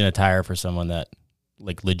changing a tire for someone that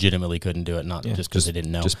like legitimately couldn't do it, not just because they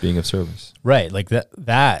didn't know. Just being of service. Right. Like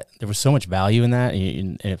that there was so much value in that,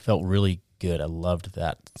 and it felt really good. I loved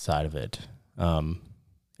that side of it.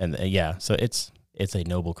 So it's a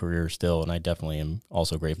noble career still. And I definitely am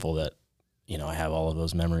also grateful that, you know, I have all of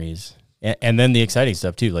those memories. And then the exciting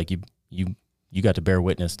stuff too. Like you got to bear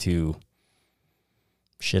witness to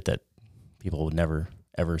shit that people would never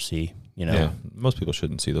ever see, you know. Yeah, most people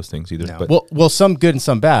shouldn't see those things either. No. But Well, some good and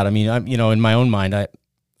some bad. I mean, I'm, you know, in my own mind,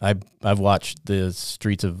 I've watched the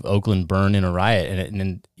streets of Oakland burn in a riot,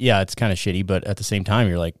 and yeah, it's kind of shitty, but at the same time,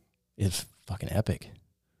 you're like, it's fucking epic.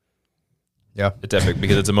 Yeah. it's epic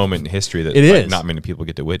because it's a moment in history that It like, is. not many people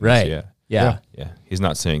get to witness. Right. Yeah. Yeah. Yeah. He's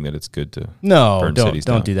not saying that it's good to. No, Burn cities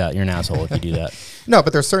down. don't do that. You're an asshole if you do that. No,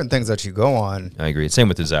 but there's certain things that you go on I agree. Same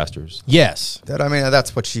with disasters. Yes. that, I mean,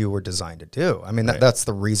 that's what you were designed to do. I mean, Right. that's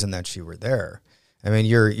the reason that you were there. I mean,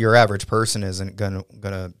 your average person isn't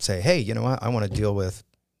gonna say, hey, you know what? I want to deal with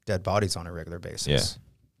dead bodies on a regular basis.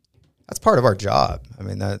 Yeah. That's part of our job. I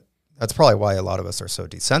mean, that's probably why a lot of us are so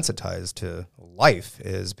desensitized to life,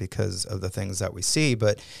 is because of the things that we see.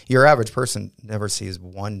 But your average person never sees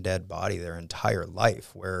one dead body their entire life,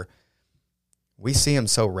 where we see them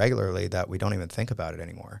so regularly that we don't even think about it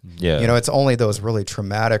anymore. Yeah. You know, it's only those really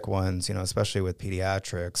traumatic ones, you know, especially with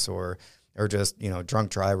pediatrics or just, you know, drunk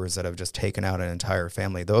drivers that have just taken out an entire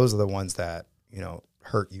family. Those are the ones that, you know,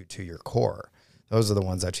 hurt you to your core. Those are the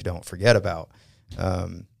ones that you don't forget about.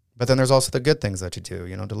 But then there's also the good things that you do,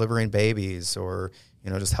 you know, delivering babies or,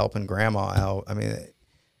 you know, just helping grandma out. I mean,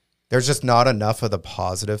 there's just not enough of the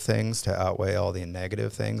positive things to outweigh all the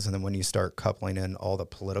negative things. And then when you start coupling in all the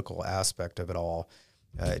political aspect of it all,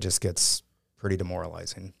 it just gets pretty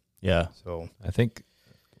demoralizing. Yeah. So I think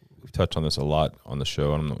we've touched on this a lot on the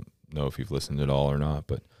show. I don't know if you've listened at all or not,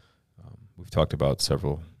 but we've talked about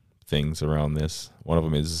several things around this. One of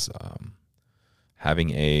them is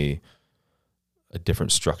having a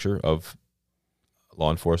different structure of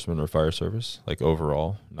law enforcement or fire service, like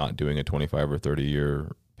overall, not doing a 25 or 30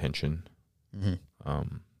 year pension,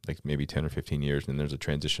 like maybe 10 or 15 years, and then there's a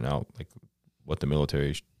transition out, like what the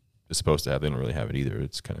military is supposed to have. They don't really have it either.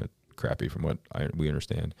 It's kind of crappy from what we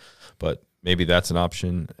understand, but maybe that's an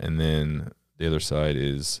option. And then the other side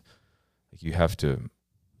is like you have to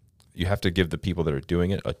give the people that are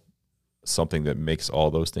doing it something that makes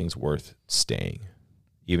all those things worth staying.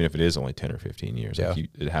 Even if it is only 10 or 15 years, Yeah. like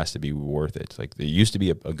it has to be worth it. Like there used to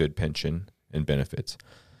be a good pension and benefits.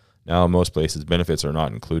 Now, in most places, benefits are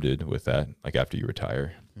not included with that. Like after you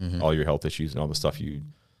retire, all your health issues and all the stuff you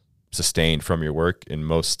sustained from your work in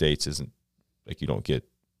most states isn't like you don't get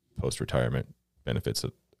post-retirement benefits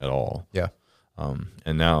at all. Yeah.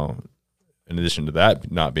 And now, in addition to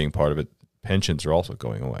that not being part of it, pensions are also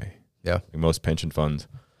going away. Yeah. Like most pension funds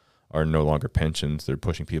are no longer pensions. They're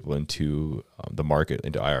pushing people into the market,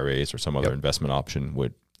 into IRAs or some other investment option.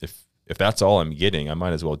 If that's all I'm getting, I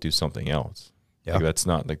might as well do something else. Yeah. Like that's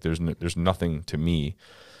not like there's nothing to me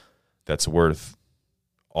that's worth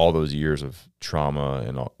all those years of trauma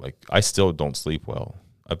and all. Like I still don't sleep well.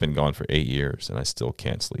 I've been gone for 8 years and I still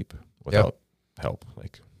can't sleep without help.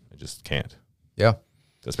 Like I just can't. Yeah.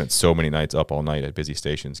 I spent so many nights up all night at busy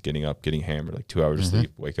stations, getting up, getting hammered, like 2 hours of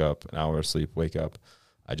sleep, wake up, an hour of sleep, wake up.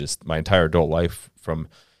 My entire adult life from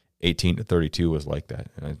 18 to 32 was like that,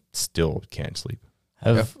 and I still can't sleep.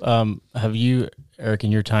 Have you, Eric,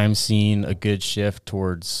 in your time seen a good shift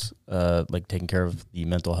towards like taking care of the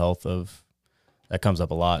mental health of, that comes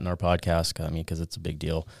up a lot in our podcast, I mean, because it's a big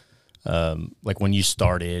deal. Like when you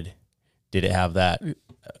started, did it have that?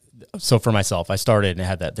 So for myself, I started and it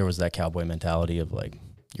had that, there was that cowboy mentality of like,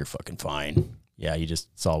 you're fucking fine. Yeah, you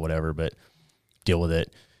just saw whatever, but deal with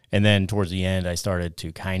it. And then towards the end, I started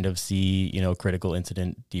to kind of see, you know, critical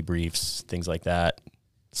incident debriefs, things like that.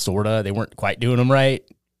 Sorta. They weren't quite doing them right,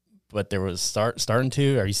 but there was starting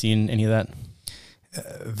to. Are you seeing any of that?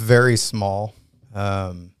 Very small.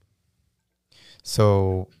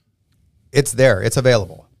 So it's there. It's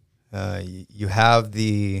available. You have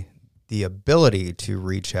the ability to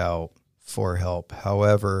reach out for help.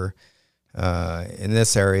 However, in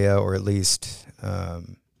this area, or at least,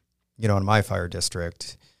 you know, in my fire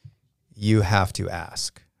district, you have to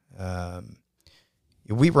ask.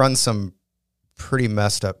 We run some pretty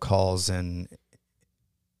messed up calls, and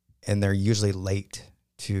they're usually late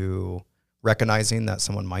to recognizing that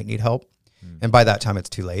someone might need help. And by that time, it's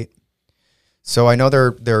too late. So I know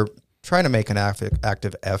they're trying to make an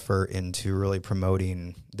active effort into really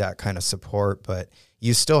promoting that kind of support, but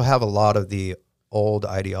you still have a lot of the old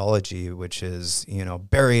ideology, which is, you know,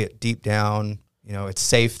 bury it deep down, you know, it's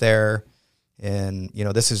safe there. And, you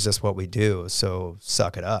know, this is just what we do, so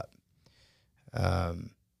suck it up.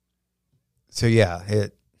 So, yeah,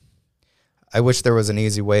 I wish there was an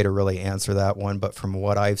easy way to really answer that one, but from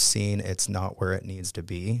what I've seen, it's not where it needs to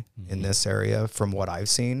be in this area, from what I've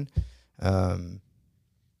seen.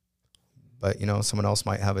 but someone else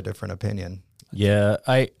might have a different opinion. Yeah,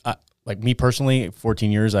 I like me personally,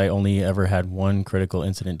 14 years, I only ever had one critical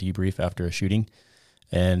incident debrief after a shooting.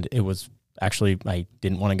 And it was actually, I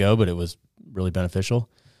didn't want to go, but it was really beneficial.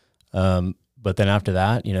 But then after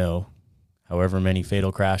that, however many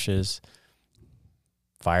fatal crashes,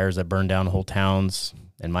 fires that burned down whole towns,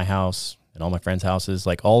 and my house and all my friends' houses,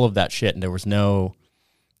 like all of that shit. And there was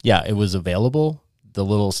it was available. The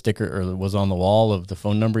little sticker or was on the wall of the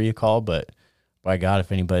phone number you call, but by God,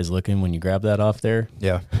 if anybody's looking when you grab that off there,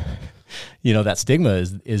 Yeah. that stigma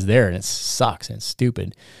is there, and it sucks and it's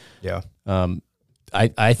stupid. Yeah.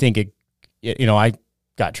 I think I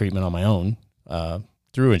got treatment on my own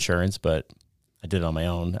through insurance, but I did it on my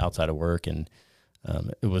own outside of work, and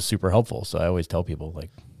it was super helpful. So I always tell people,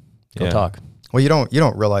 like, go talk. Well, you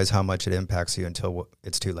don't realize how much it impacts you until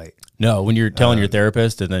it's too late. No, when you're telling your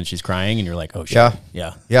therapist and then she's crying and you're like, oh shit.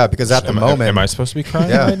 Yeah, because at the moment, am I supposed to be crying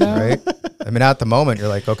right now? Right. I mean, at the moment, you're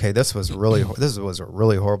like, okay, this was a really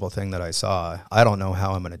horrible thing that I saw. I don't know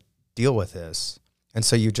how I'm going to deal with this, and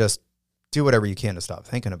so you just do whatever you can to stop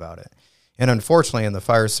thinking about it. And unfortunately, in the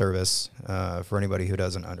fire service, for anybody who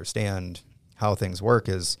doesn't understand how things work,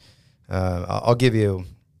 is I'll give you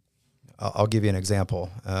an example.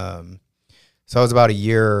 So I was about a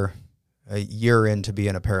year into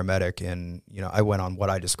being a paramedic, and I went on what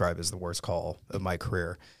I describe as the worst call of my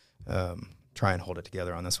career. Try and hold it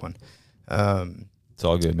together on this one. It's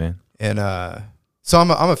all good, man. And so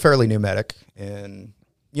I'm a fairly new medic, and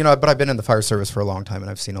but I've been in the fire service for a long time, and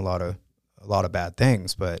I've seen a lot of bad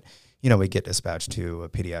things. But we get dispatched to a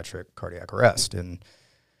pediatric cardiac arrest, and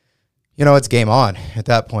it's game on at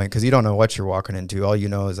that point, because you don't know what you're walking into. All you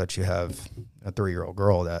know is that you have a 3-year-old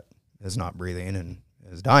girl that is not breathing and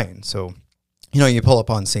is dying. So, you pull up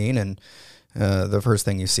on scene, and the first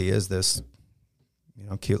thing you see is this,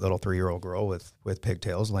 cute little 3-year-old girl with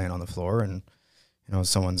pigtails laying on the floor, and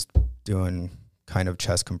someone's doing kind of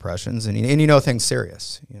chest compressions, and things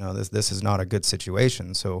serious. This is not a good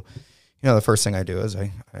situation. So, the first thing I do is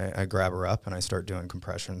I grab her up and I start doing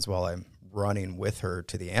compressions while I'm running with her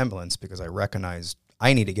to the ambulance, because I recognize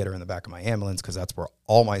I need to get her in the back of my ambulance, because that's where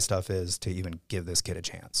all my stuff is to even give this kid a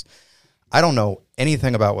chance. I don't know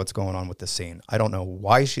anything about what's going on with the scene. I don't know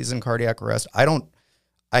why she's in cardiac arrest. I know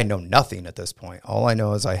nothing at this point. All I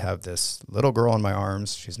know is I have this little girl in my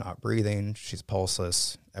arms. She's not breathing. She's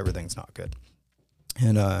pulseless. Everything's not good.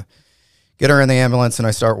 And get her in the ambulance, and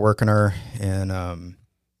I start working her, and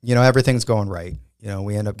everything's going right.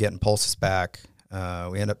 We end up getting pulses back.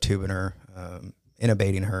 We end up tubing her,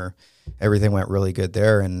 intubating her. Everything went really good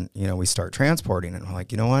there, and we start transporting, and I'm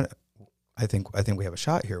like, you know what? I think we have a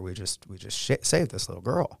shot here. We just saved this little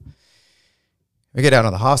girl. We get out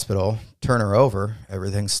of the hospital, turn her over.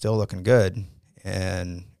 Everything's still looking good,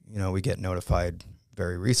 and we get notified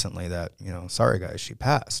very recently that sorry guys, she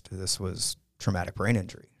passed. This was traumatic brain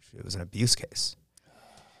injury. It was an abuse case.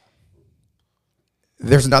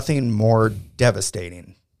 There's nothing more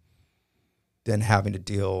devastating than having to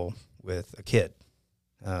deal with a kid,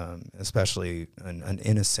 especially an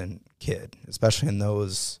innocent kid, especially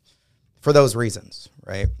for those reasons,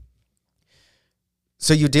 right?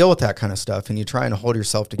 So you deal with that kind of stuff, and you try and hold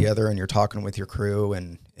yourself together, and you're talking with your crew,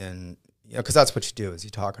 and because that's what you do, is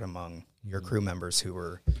you talking among your crew members who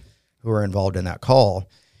were involved in that call,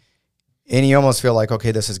 and you almost feel like,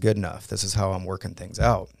 okay, this is good enough. This is how I'm working things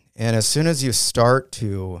out. And as soon as you start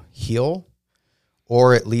to heal,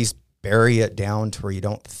 or at least bury it down to where you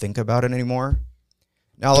don't think about it anymore,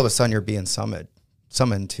 now all of a sudden you're being summoned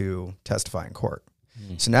to testify in court.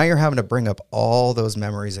 Mm-hmm. So now you're having to bring up all those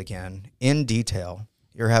memories again in detail.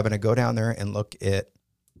 You're having to go down there and look at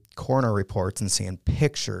coroner reports and seeing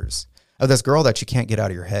pictures of this girl that you can't get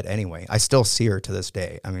out of your head anyway. I still see her to this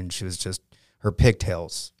day. I mean, she was just, her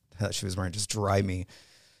pigtails that she was wearing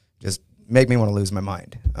just make me want to lose my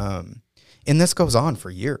mind. And this goes on for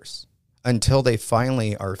years until they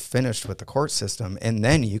finally are finished with the court system, and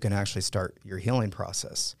then you can actually start your healing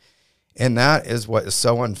process. And that is what is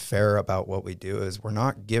so unfair about what we do, is we're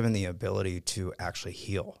not given the ability to actually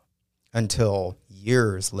heal until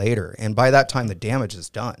years later. And by that time, the damage is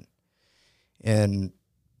done. And,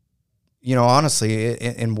 honestly,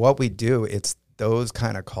 in what we do, it's those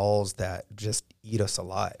kind of calls that just eat us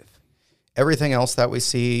alive. Everything else that we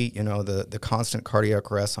see, the constant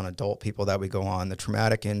cardiac arrests on adult people that we go on, the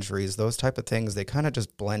traumatic injuries, those type of things, they kind of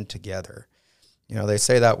just blend together. They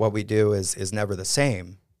say that what we do is never the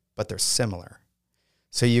same, but they're similar.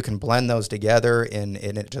 So you can blend those together, and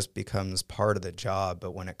it just becomes part of the job.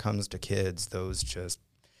 But when it comes to kids, those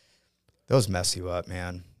mess you up,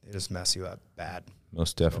 man. They just mess you up bad.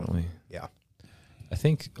 Most definitely. So, yeah. I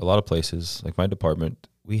think a lot of places, like my department,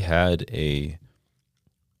 there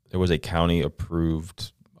was a county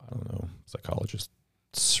approved, I don't know, psychologist,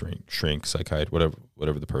 shrink, psychiatrist,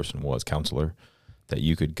 whatever the person was, counselor that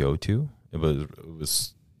you could go to. It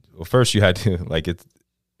was well, first you had to, like,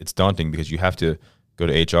 it's daunting because you have to go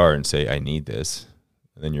to HR and say, I need this.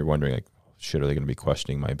 And then you're wondering, like, shit, are they going to be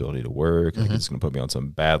questioning my ability to work? Like, it's going to put me on some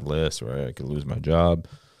bad list or I could lose my job.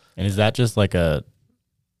 And is that just like a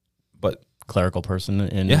clerical person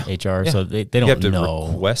in HR? So they don't know. You have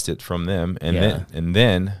to request it from them, and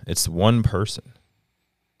then it's one person.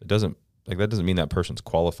 That doesn't mean that person's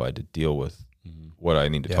qualified to deal with what I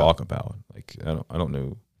need to talk about. Like, I don't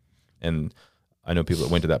know. And I know people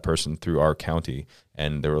that went to that person through our county,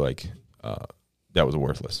 and they were like, that was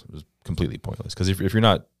worthless. It was completely pointless. Because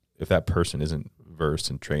if that person isn't versed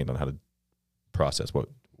and trained on how to process what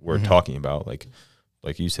we're talking about, like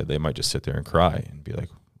you said, they might just sit there and cry and be like,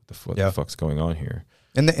 what the fuck's going on here?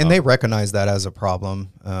 And they recognize that as a problem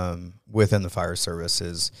within the fire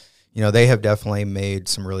services. You know, they have definitely made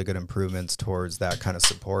some really good improvements towards that kind of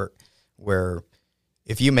support, where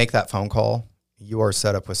if you make that phone call, you are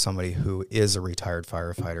set up with somebody who is a retired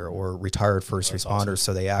firefighter or retired first responder,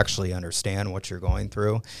 so they actually understand what you're going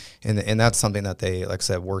through. And that's something that they, like I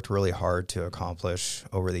said, worked really hard to accomplish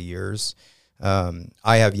over the years. I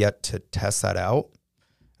have yet to test that out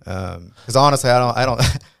because honestly,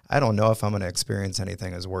 I don't know if I'm going to experience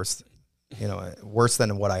anything as worse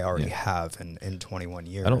than what I already have in 21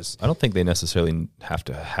 years. I don't think they necessarily have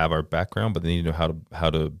to have our background, but they need to know how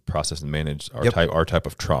to process and manage our type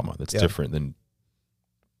of trauma that's different than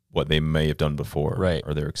what they may have done before,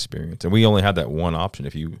 or their experience. And we only had that one option.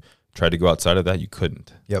 If you tried to go outside of that, you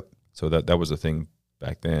couldn't. Yep. So that was the thing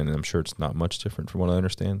back then, and I'm sure it's not much different from what I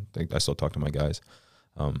understand. I still talk to my guys.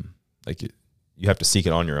 You have to seek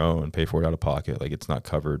it on your own and pay for it out of pocket. Like, it's not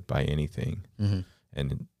covered by anything,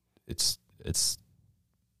 and it's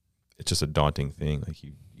just a daunting thing. Like,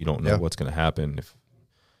 you don't know what's going to happen.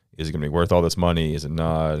 Is it going to be worth all this money? Is it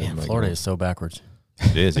not? Yeah, Florida is so backwards.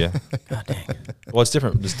 It is, yeah. God dang. Well, it's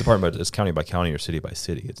different. It's county by county or city by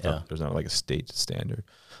city. It's not. There's not like a state standard.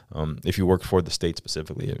 If you work for the state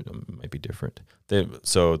specifically, it might be different.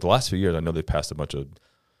 So the last few years, I know they passed a bunch of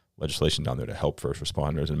legislation down there to help first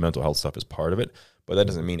responders, and mental health stuff is part of it. But that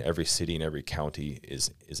doesn't mean every city and every county is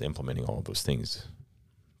implementing all of those things.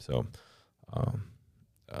 So,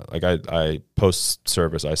 I post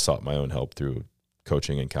service, I sought my own help through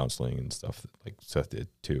coaching and counseling and stuff, like Seth did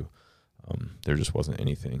too. There just wasn't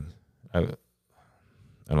anything. I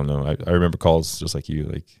don't know. I remember calls just like you,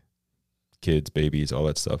 like kids, babies, all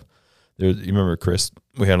that stuff. You remember Chris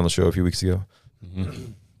we had on the show a few weeks ago,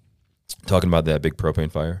 talking about that big propane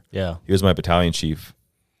fire. Yeah, he was my battalion chief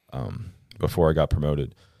before I got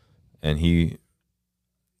promoted, and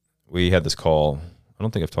we had this call. I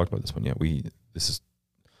don't think I've talked about this one yet.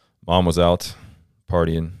 Mom was out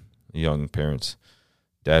partying, young parents.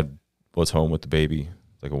 Dad was home with the baby,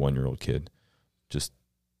 like a 1-year-old kid. Just,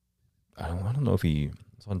 I don't know if he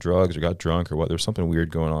was on drugs or got drunk or what. There was something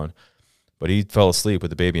weird going on. But he fell asleep with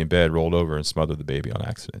the baby in bed, rolled over, and smothered the baby on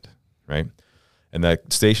accident, right? And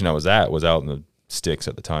that station I was at was out in the sticks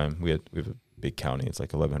at the time. We have a big county. It's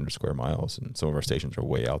like 1,100 square miles, and some of our stations are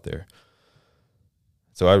way out there.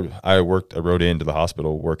 So I rode into the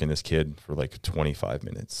hospital working this kid for like 25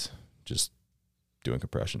 minutes, just doing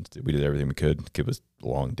compressions. We did everything we could. The kid was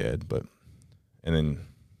long dead, and then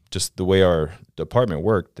just the way our department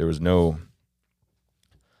worked, there was no,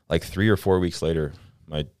 like 3 or 4 weeks later,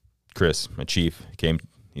 Chris, my chief, came.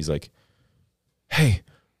 He's like, "Hey,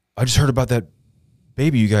 I just heard about that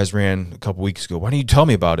baby you guys ran a couple weeks ago. Why didn't you tell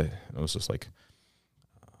me about it?" And I was just like,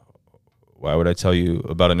 why would I tell you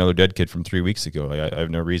about another dead kid from 3 weeks ago? Like, I have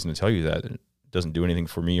no reason to tell you that. It doesn't do anything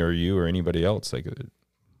for me or you or anybody else. Like,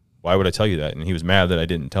 why would I tell you that? And he was mad that I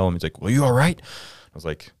didn't tell him. He's like, "Well, you all right?" I was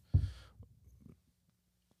like,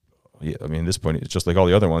 yeah, I mean, at this point, it's just like all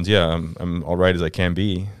the other ones. Yeah, I'm all right as I can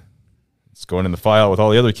be. It's going in the file with all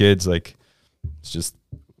the other kids. Like, it's just,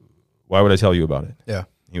 why would I tell you about it? Yeah.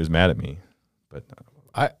 He was mad at me, but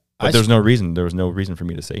there's no reason. There was no reason for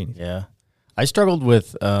me to say anything. Yeah. I struggled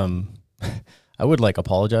with, I would like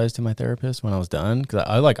apologize to my therapist when I was done. Cause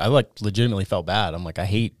I legitimately felt bad. I'm like, I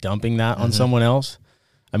hate dumping that on someone else.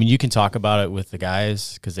 I mean, you can talk about it with the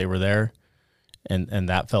guys cause they were there and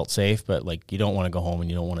that felt safe, but like, you don't want to go home and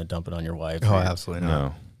you don't want to dump it on your wife. Oh, absolutely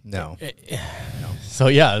not. No. So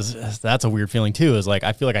yeah, that's a weird feeling too. Is like,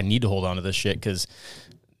 I feel like I need to hold on to this shit because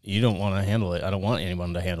you don't want to handle it. I don't want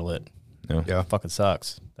anyone to handle it. No. Yeah. It fucking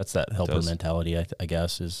sucks. That's that helper mentality, I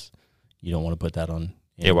guess, is you don't want to put that on.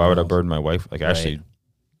 Yeah, why would I burden my wife? Like, actually,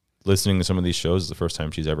 listening to some of these shows is the first time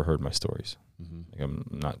she's ever heard my stories. Like, I'm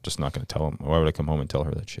not going to tell him. Why would I come home and tell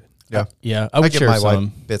her that shit? Yeah. Yeah, I I would give share my some.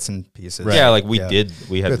 wife bits and pieces. Yeah, like we Yeah. had Bits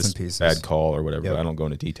this and pieces. bad call or whatever. Yep. I don't go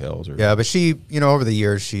into details. Or Yeah, but she, over the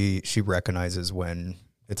years, she recognizes when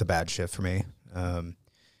it's a bad shift for me.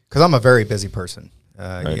 Because I'm a very busy person.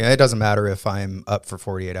 Right. Yeah, it doesn't matter if I'm up for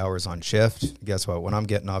 48 hours on shift. Guess what? When I'm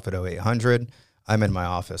getting off at 0800, I'm in my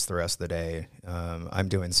office the rest of the day. I'm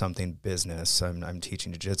doing something business. I'm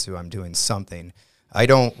teaching jiu-jitsu. I'm doing something. I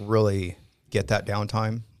don't really get that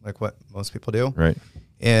downtime like what most people do. right.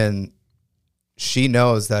 And she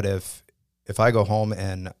knows that if I go home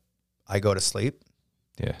and I go to sleep,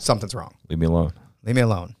 Yeah. something's wrong. Leave me alone. Leave me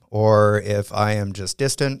alone. Or if I am just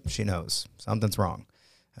distant, she knows something's wrong.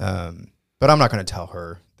 But I'm not going to tell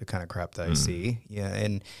her the kind of crap that I see. Yeah,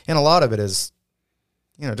 and a lot of it is,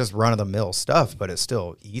 just run of the mill stuff, but it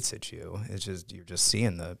still eats at you. It's just you're just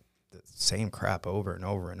seeing the same crap over and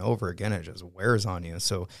over and over again. It just wears on you.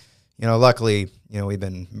 So, luckily, we've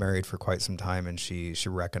been married for quite some time, and she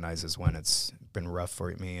recognizes when it's been rough for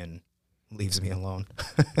me and leaves me alone.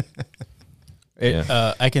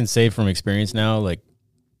 I can say from experience now, like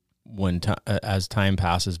when as time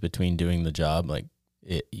passes between doing the job, like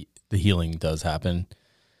the healing does happen,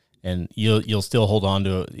 and you'll still hold on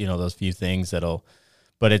to those few things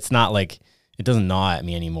but it's not like it doesn't gnaw at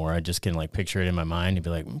me anymore. I just can like picture it in my mind and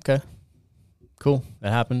be like, okay, cool,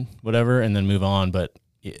 that happened, whatever, and then move on. But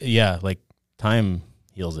yeah, like time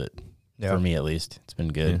heals it for me at least. It's been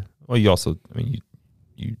good. Yeah. Well, you also,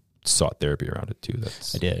 you sought therapy around it too.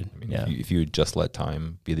 I did. Yeah. If you would just let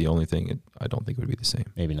time be the only thing, I don't think it would be the same.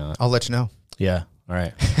 Maybe not. I'll let you know. Yeah. All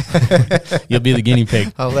right. You'll be the guinea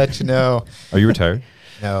pig. I'll let you know. Are you retired?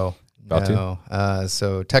 No. About to?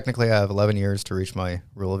 So technically I have 11 years to reach my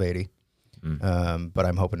rule of 80. Mm. But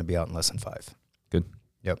I'm hoping to be out in less than 5. Good.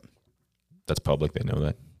 Yep. That's public. They know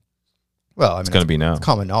that. Well, It's going to be now. It's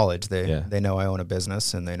common knowledge. They Yeah. know I own a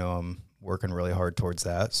business, and they know I'm working really hard towards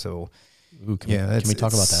that. So Ooh, can we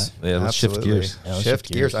talk about that? Yeah, let's shift absolutely. gears. Yeah, let's shift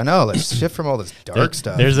shift gears. gears. I know. Let's shift from all this dark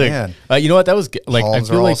stuff. There's Man, you know what? That was like, I palms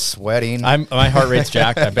are feel all like sweating. my heart rate's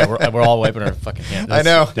jacked. I bet we're all wiping our fucking hands. I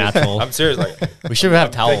know. Natural. I'm serious. Like, We should have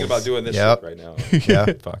towels. thinking about doing this Yep. shit right now.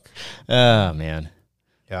 Yeah. Fuck. Oh man.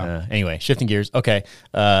 Yeah. Anyway, shifting gears. Okay.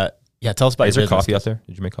 Yeah. Tell us about Is your there business. coffee out there?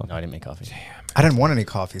 Did you make coffee? No, I didn't make coffee. I didn't want any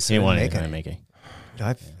coffee, so You didn't want I anything didn't to make make it. it.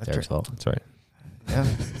 I've Derek's tried- fault. That's right.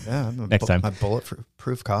 Yeah. I'm Next time. My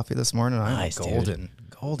bulletproof coffee this morning. I'm Nice, dude.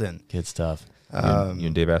 golden. Good stuff. You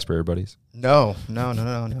and Dave Asprey are buddies? No.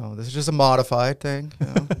 This is just a modified thing.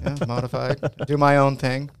 Modified. Do my own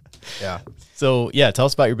thing. Yeah. So yeah, tell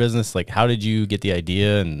us about your business. Like, how did you get the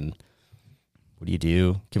idea, and what do you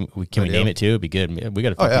do? Can we name it too? It'd be good. We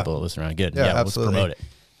got a few yeah. people that listen around. Good. Yeah, Let's absolutely. promote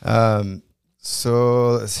it.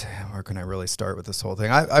 So where can I really start with this whole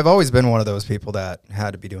thing? I've always been one of those people that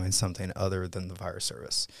had to be doing something other than the fire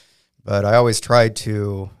service, but I always tried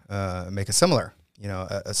to make a similar,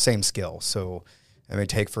 a same skill. So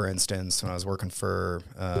take, for instance, when I was working for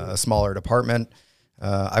a smaller department,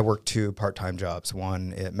 I worked 2 part-time jobs,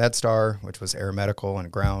 one at MedStar, which was air medical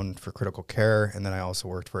and ground for critical care. And then I also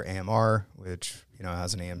worked for AMR, which,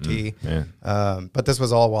 has an EMT. But this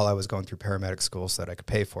was all while I was going through paramedic school so that I could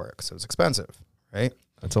pay for it because it was expensive, right?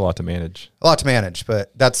 That's a lot to manage. A lot to manage,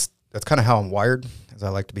 but that's kind of how I'm wired, is I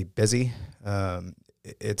like to be busy.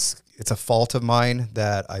 It's a fault of mine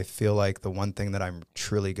that I feel like the one thing that I'm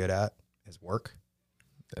truly good at is work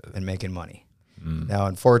and making money. Now,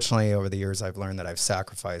 unfortunately, over the years, I've learned that I've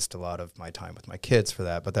sacrificed a lot of my time with my kids for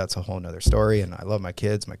that, but that's a whole nother story. And I love my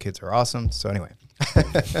kids. My kids are awesome. So anyway,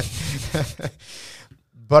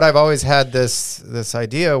 but I've always had this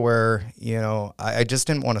idea where, I just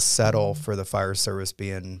didn't want to settle for the fire service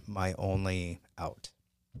being my only out,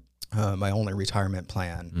 my only retirement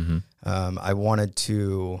plan. I wanted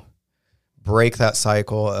to break that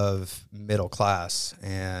cycle of middle class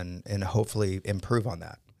and hopefully improve on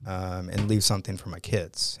that. And leave something for my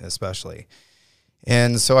kids, especially.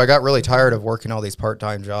 And so I got really tired of working all these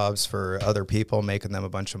part-time jobs for other people, making them a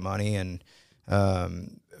bunch of money. And,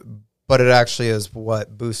 but it actually is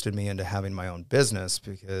what boosted me into having my own business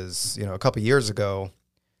because, a couple of years ago,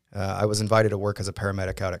 I was invited to work as a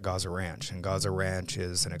paramedic out at Gaza Ranch. And Gaza Ranch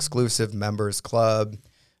is an exclusive members club.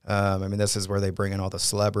 This is where they bring in all the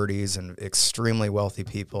celebrities and extremely wealthy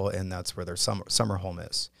people, and that's where their summer home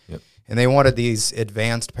is. Yep. And they wanted these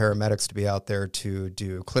advanced paramedics to be out there to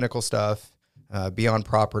do clinical stuff, be on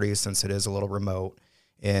property since it is a little remote,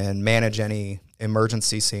 and manage any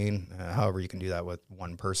emergency scene. However, you can do that with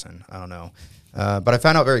one person. I don't know. But I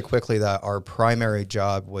found out very quickly that our primary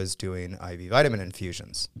job was doing IV vitamin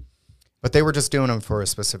infusions. But they were just doing them for a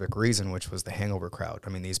specific reason, which was the hangover crowd. I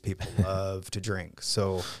mean, these people love to drink.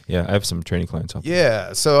 So Yeah, I have some training clients out there.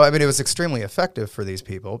 yeah. So, I mean, it was extremely effective for these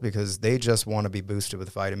people because they just want to be boosted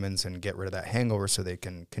with vitamins and get rid of that hangover so they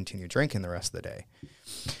can continue drinking the rest of the day.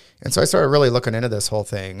 And so I started really looking into this whole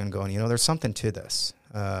thing and going, there's something to this.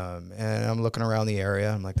 And I'm looking around the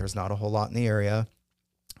area. I'm like, there's not a whole lot in the area.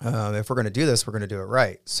 If we're going to do this, we're going to do it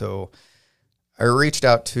right. So I reached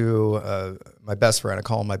out to my best friend. I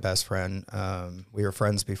call him my best friend. We were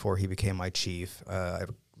friends before he became my chief. I have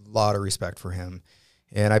a lot of respect for him.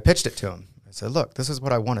 And I pitched it to him. I said, look, this is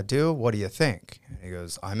what I want to do. What do you think? And he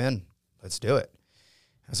goes, I'm in. Let's do it.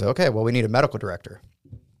 I said, okay, well, we need a medical director.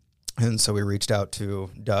 And so we reached out to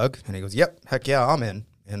Doug, and he goes, yep, heck yeah, I'm in.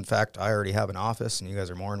 In fact, I already have an office, and you guys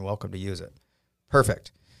are more than welcome to use it.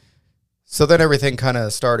 Perfect. So then everything kind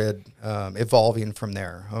of started evolving from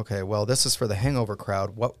there. Okay, well, this is for the hangover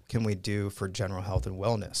crowd. What can we do for general health and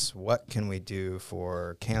wellness? What can we do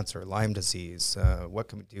for cancer, Lyme disease? What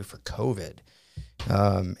can we do for COVID?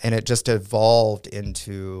 And it just evolved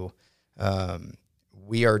into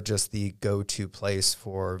we are just the go-to place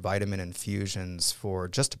for vitamin infusions for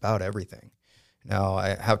just about everything. Now,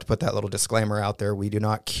 I have to put that little disclaimer out there. We do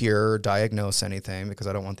not cure or diagnose anything because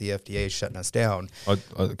I don't want the FDA shutting us down.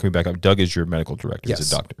 Can we back up? Doug is your medical director. Yes.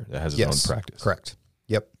 He's a doctor that has his own practice. Correct.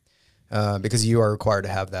 Yep. Because you are required to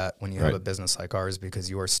have that when you have a business like ours because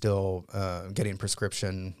you are still getting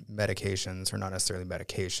prescription medications, or not necessarily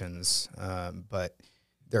medications, but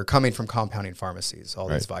they're coming from compounding pharmacies, all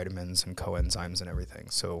these vitamins and coenzymes and everything.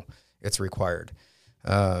 So it's required.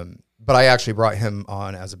 But I actually brought him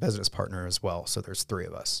on as a business partner as well. So there's 3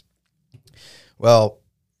 of us. Well,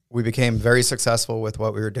 we became very successful with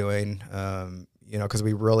what we were doing, because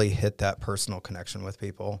we really hit that personal connection with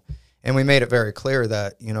people. And we made it very clear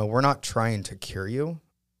that, we're not trying to cure you.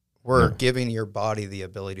 We're giving your body the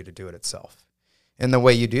ability to do it itself. And the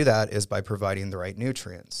way you do that is by providing the right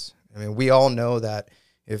nutrients. I mean, we all know that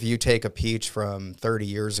if you take a peach from 30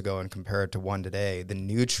 years ago and compare it to one today, the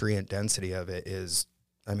nutrient density of it is,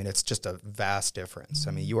 it's just a vast difference.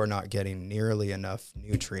 I mean, you are not getting nearly enough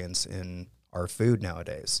nutrients in our food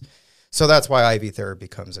nowadays. So that's why IV therapy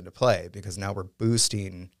comes into play, because now we're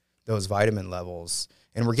boosting those vitamin levels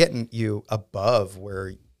and we're getting you above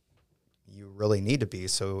where you really need to be.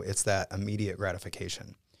 So it's that immediate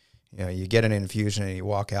gratification. You get an infusion and you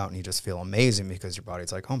walk out and you just feel amazing because your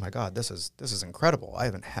body's like, oh my God, this is incredible. I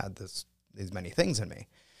haven't had these many things in me.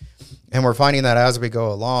 And we're finding that as we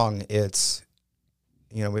go along, it's,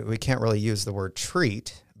 we can't really use the word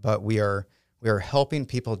treat, but we are helping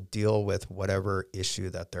people deal with whatever issue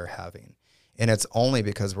that they're having. And it's only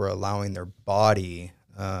because we're allowing their body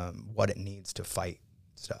what it needs to fight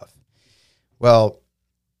stuff. Well,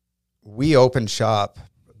 we opened shop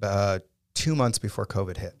 2 months before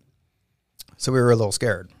COVID hit. So we were a little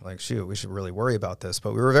scared, like, shoot, we should really worry about this.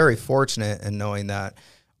 But we were very fortunate in knowing that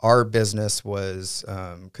our business was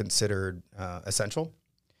considered essential.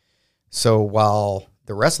 So while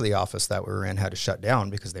the rest of the office that we were in had to shut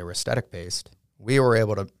down because they were aesthetic-based, we were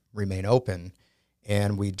able to remain open.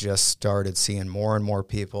 And we just started seeing more and more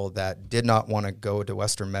people that did not want to go to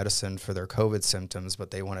Western medicine for their COVID symptoms,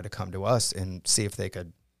 but they wanted to come to us and see if they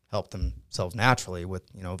could help themselves naturally with,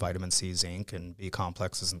 vitamin C, zinc, and B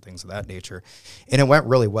complexes and things of that nature. And it went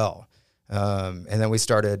really well. And then we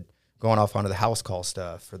started going off onto the house call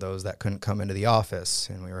stuff for those that couldn't come into the office,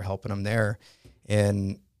 and we were helping them there.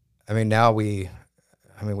 And now we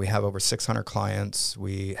have over 600 clients.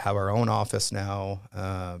 We have our own office now,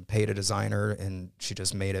 paid a designer, and she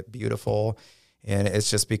just made it beautiful. And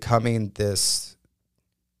it's just becoming this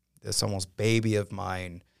almost baby of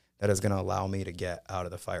mine that is going to allow me to get out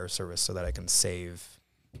of the fire service so that I can save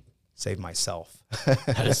myself.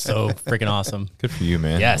 That is so freaking awesome. Good for you,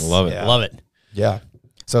 man. Yes. I love it. Yeah. Love it. Yeah.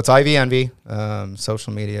 So it's IV Envy.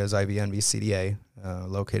 Social media is IV Envy CDA,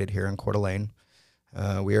 located here in Coeur d'Alene.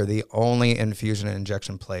 We are the only infusion and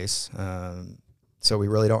injection place. So we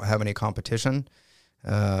really don't have any competition.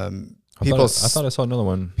 I thought I saw another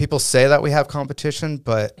one. People say that we have competition,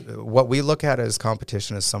 but what we look at as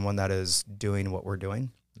competition is someone that is doing what we're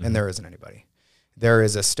doing, and there isn't anybody. There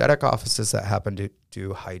is aesthetic offices that happen to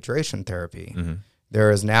do hydration therapy. Mm-hmm. There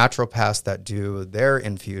is naturopaths that do their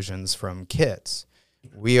infusions from kits.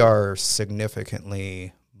 We are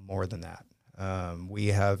significantly more than that. We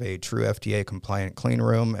have a true FDA compliant clean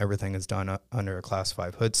room. Everything is done under a Class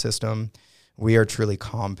 5 hood system. We are truly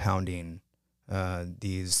compounding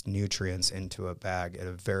these nutrients into a bag at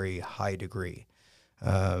a very high degree.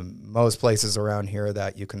 Most places around here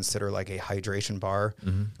that you consider like a hydration bar,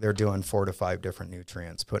 they're doing 4 to 5 different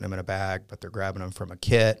nutrients, putting them in a bag, but they're grabbing them from a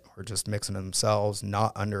kit or just mixing them themselves,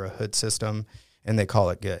 not under a hood system, and they call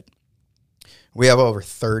it good. We have over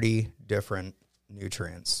 30 different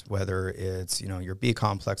nutrients, whether it's, your B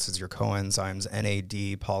complexes, your coenzymes,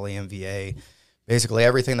 NAD, poly-MVA, basically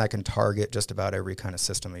everything that can target just about every kind of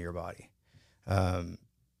system of your body.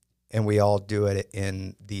 And we all do it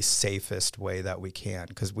in the safest way that we can,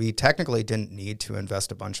 because we technically didn't need to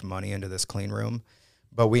invest a bunch of money into this clean room,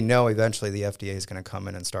 but we know eventually the FDA is going to come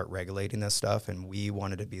in and start regulating this stuff, and we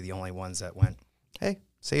wanted to be the only ones that went, hey,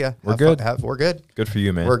 see ya. We're good. We're good. Good for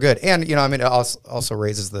you, man. We're good. And, it also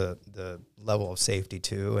raises the level of safety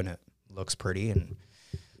too, and it looks pretty. And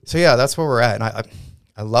so, yeah, that's where we're at. And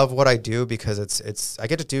I love what I do because I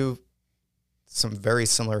get to do some very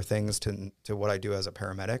similar things to what I do as a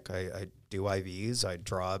paramedic. I do IVs, I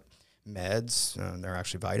draw meds, they're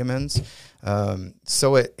actually vitamins.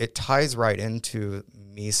 So it ties right into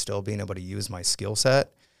me still being able to use my skill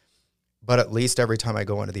set, but at least every time I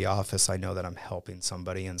go into the office, I know that I'm helping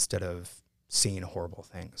somebody instead of seeing horrible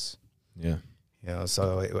things. Yeah.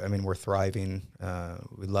 So, we're thriving.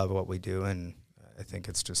 We love what we do, and I think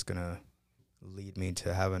it's just going to lead me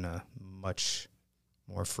to having a much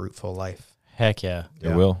more fruitful life. Heck yeah.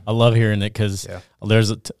 It will. I love hearing it because Yeah.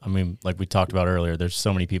 like we talked about earlier, there's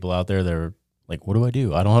so many people out there that are like, what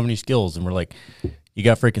do? I don't have any skills. And we're like, you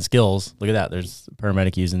got freaking skills. Look at that. There's a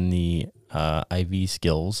paramedic using the IV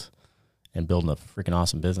skills and building a freaking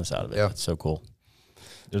awesome business out of it. Yeah. It's so cool.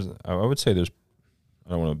 I would say I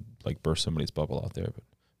don't want to like burst somebody's bubble out there, but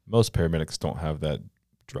most paramedics don't have that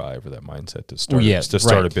drive or that mindset to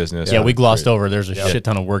start a business. Yeah, we glossed over. over. There's a shit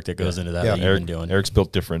ton of work that goes into that that you've been doing. Eric's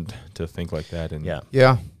built different to think like that and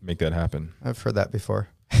make that happen. I've heard that before.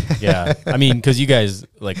 Yeah. Because you guys,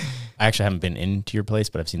 like, I actually haven't been into your place,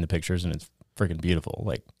 but I've seen the pictures and it's freaking beautiful.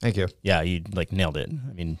 Like, Thank you. Yeah, you like nailed it.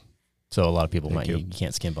 So a lot of people you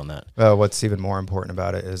can't skimp on that. Well, what's even more important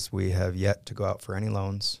about it is we have yet to go out for any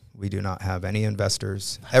loans. We do not have any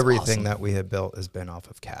investors. Everything that we have built has been off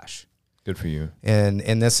of cash. Good for you.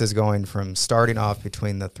 And this is going from starting off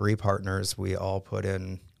between the 3 partners. We all put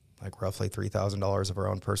in like roughly $3,000 of our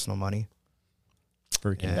own personal money.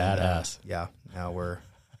 Freaking badass. Now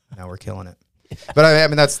we're killing it.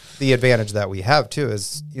 But that's the advantage that we have too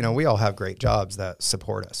is, we all have great jobs that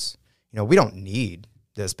support us. We don't need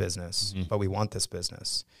this business, but we want this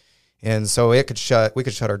business. And so we could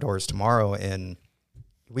shut our doors tomorrow and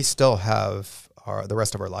we still have the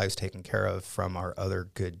rest of our lives taken care of from our other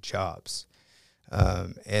good jobs.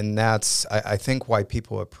 And that's, I think, why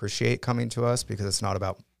people appreciate coming to us, because it's not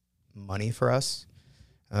about money for us.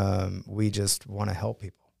 We just want to help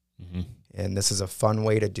people. Mm-hmm. And this is a fun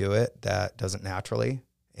way to do it that doesn't naturally.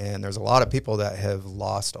 And there's a lot of people that have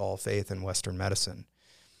lost all faith in Western medicine.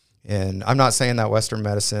 And I'm not saying that Western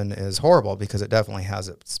medicine is horrible, because it definitely has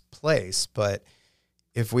its place. But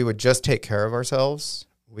if we would just take care of ourselves,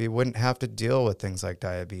 we wouldn't have to deal with things like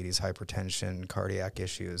diabetes, hypertension, cardiac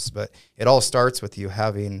issues. But it all starts with you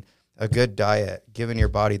having a good diet, giving your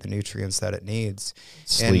body the nutrients that it needs.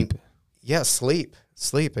 Sleep.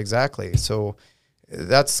 Sleep, exactly. So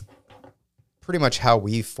that's pretty much how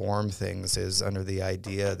we form things, is under the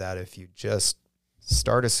idea that if you just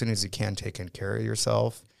start as soon as you can taking care of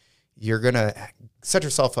yourself, you're going to set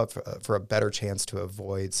yourself up for a better chance to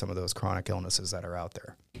avoid some of those chronic illnesses that are out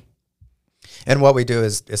there. And what we do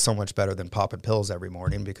is so much better than popping pills every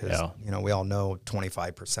morning, because, we all know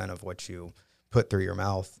 25% of what you put through your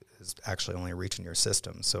mouth is actually only reaching your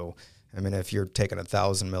system. So, if you're taking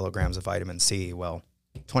 1,000 milligrams of vitamin C, well,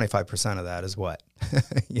 25% of that is what?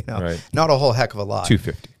 Right. Not a whole heck of a lot.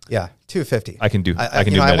 250. Yeah, 250. I can do.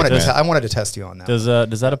 I wanted to test you on that. Does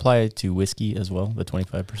that apply to whiskey as well? The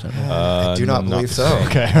 25%? I do not believe so.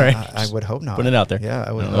 Okay, all right. I would hope not. Put it out there. Yeah,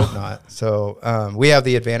 I would hope not. So we have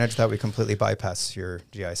the advantage that we completely bypass your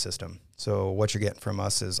GI system. So what you're getting from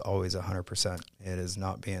us is always 100%. It is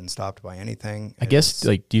not being stopped by anything. I guess,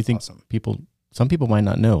 do you think some people might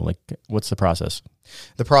not know, what's the process?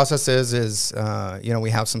 The process is we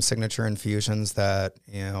have some signature infusions that,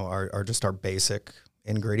 are just our basic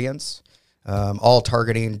ingredients, all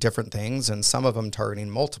targeting different things, and some of them targeting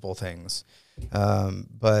multiple things.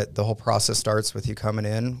 But the whole process starts with you coming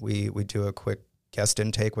in. We do a quick guest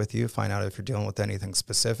intake with you, find out if you're dealing with anything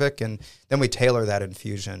specific, and then we tailor that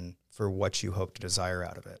infusion for what you hope to desire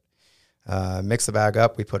out of it. Mix the bag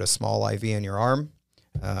up. We put a small IV in your arm,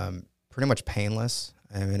 pretty much painless.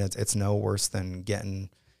 It's no worse than getting,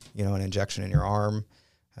 an injection in your arm.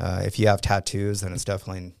 If you have tattoos, then it's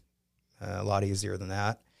definitely a lot easier than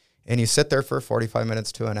that. And you sit there for 45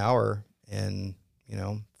 minutes to an hour, and,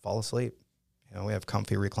 fall asleep. We have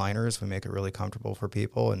comfy recliners. We make it really comfortable for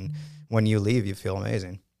people. And when you leave, you feel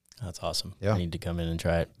amazing. That's awesome. Yeah. I need to come in and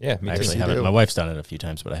try it. Yeah, me I too. actually You haven't. do. My wife's done it a few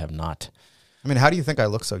times, but I have not. I mean, how do you think I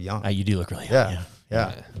look so young? You do look really young.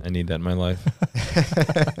 Yeah. I need that in my life.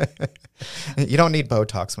 You don't need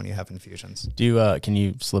Botox when you have infusions. Can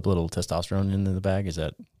you slip a little testosterone into the bag? Is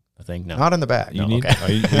that a thing? No. Not in the back. You No, need?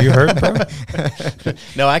 okay. Are you hurt, bro?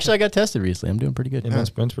 No, actually, I got tested recently. I'm doing pretty good. Yeah, mine's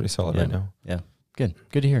pretty solid right now. Yeah. Good.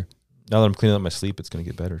 Good to hear. Now that I'm cleaning up my sleep, it's going to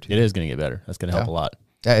get better too. It is going to get better. That's going to help a lot.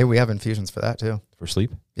 Yeah, hey, we have infusions for that too. For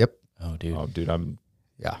sleep? Yep. Oh, dude. Oh, dude, I'm.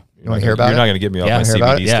 Yeah. You're You want to hear about You're it? not going to get me off Yeah, my hear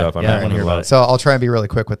about CBD it? stuff. I'm Yeah, I not wanna hear gonna about lie. it. So I'll try and be really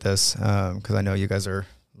quick with this because I know you guys are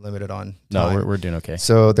limited on time. No, we're doing okay.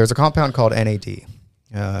 So there's a compound called NAD.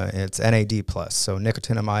 It's NAD+. So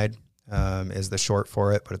nicotinamide is the short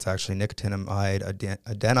for it, but it's actually nicotinamide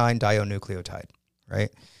adenine dinucleotide,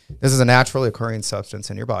 right? This is a naturally occurring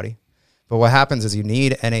substance in your body. But what happens is you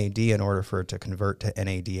need NAD in order for it to convert to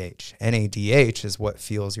NADH. NADH is what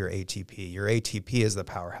fuels your ATP. Your ATP is the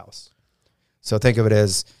powerhouse. So think of it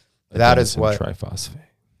as that is what triphosphate.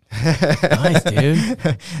 Nice,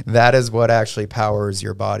 dude. that is what actually powers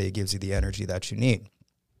your body. It gives you the energy that you need.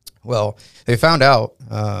 Well, they found out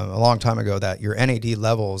a long time ago that your NAD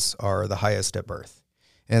levels are the highest at birth.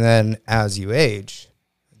 And then as you age,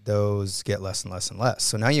 those get less and less and less.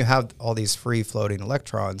 So now you have all these free floating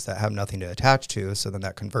electrons that have nothing to attach to, so then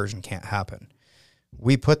that conversion can't happen.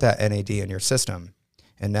 We put that NAD in your system,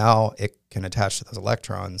 and now it can attach to those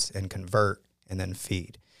electrons and convert and then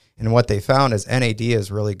feed. And what they found is NAD is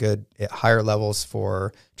really good at higher levels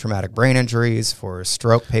for traumatic brain injuries, for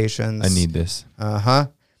stroke patients. I need this.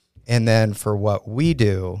 And then for what we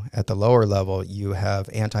do at the lower level, you have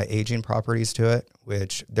anti-aging properties to it,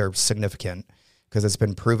 which they're significant because it's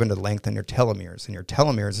been proven to lengthen your telomeres, and your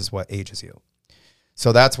telomeres is what ages you.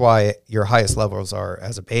 So that's why your highest levels are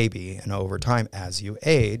as a baby, and over time, as you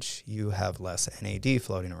age, you have less NAD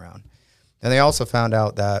floating around. And they also found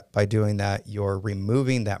out that by doing that, you're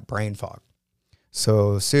removing that brain fog.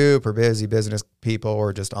 So super busy business people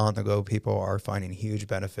or just on-the-go people are finding huge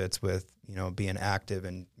benefits with, being active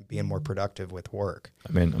and being more productive with work.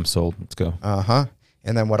 I mean, I'm sold. Let's go.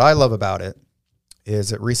 And then what I love about it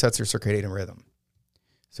is it resets your circadian rhythm,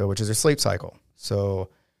 which is your sleep cycle. So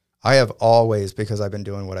I have always, because I've been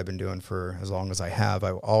doing what I've been doing for as long as I have,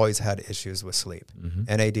 I've always had issues with sleep.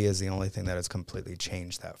 NAD is the only thing that has completely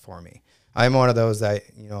changed that for me. I'm one of those that,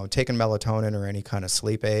 taking melatonin or any kind of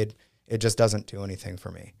sleep aid, it just doesn't do anything for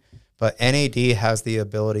me. But NAD has the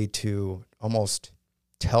ability to almost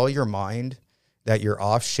tell your mind that you're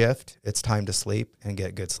off shift, it's time to sleep, and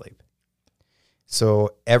get good sleep.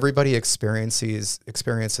 So everybody experiences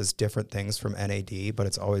different things from NAD, but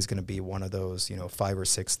it's always going to be one of those, 5 or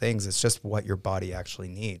 6 things. It's just what your body actually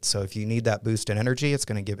needs. So if you need that boost in energy, it's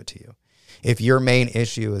going to give it to you. If your main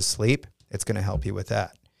issue is sleep, it's going to help you with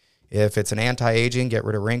that. If it's an anti-aging, get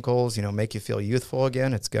rid of wrinkles, make you feel youthful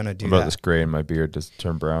again, it's going to do What about that. this gray in my beard? Does it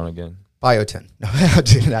turn brown again? Biotin.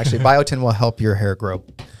 Dude, actually, biotin will help your hair grow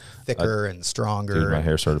thicker and stronger. Dude, my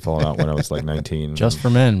hair started falling out when I was like 19. Just for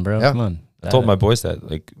men, bro. Yeah. Come on. I told my boys that,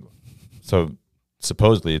 so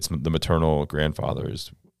supposedly it's the maternal grandfather is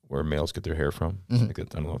where males get their hair from. I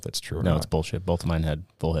don't know if that's true or No, not. it's bullshit. Both of mine had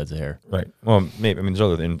full heads of hair. Right. Well, maybe. I mean, there's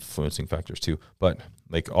other influencing factors too. But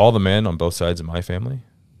all the men on both sides of my family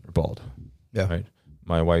are bald. Yeah. Right.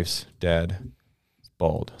 My wife's dad is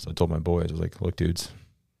bald. So I told my boys, I was like, look, dudes,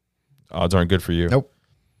 odds aren't good for you. Nope.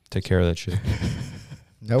 Take care of that shit.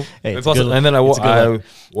 Nope. Hey, Plus, and then I it's a good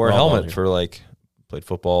wore a We're all bald helmet here. for played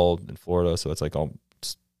football in Florida. So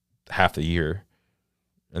it's half the year.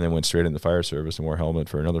 And then went straight into the fire service and wore a helmet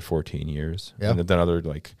for another 14 years. Yeah. And then other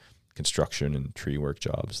construction and tree work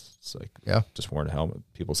jobs. It's just wearing a helmet.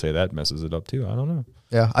 People say that messes it up too. I don't know.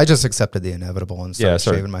 Yeah, I just accepted the inevitable and started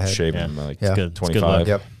started shaving my head. Shaving Yeah. my It's good. It's good 25. luck.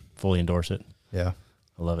 Yep. Fully endorse it. Yeah.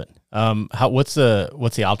 I love it. What's the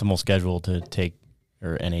optimal schedule to take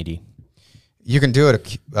or NAD? You can do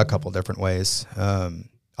it a couple different ways.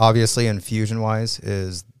 Obviously, infusion-wise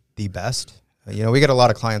is the best. We get a lot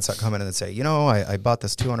of clients that come in and say, I bought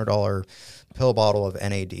this $200 pill bottle of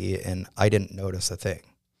NAD and I didn't notice a thing.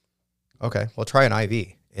 Okay, well, try an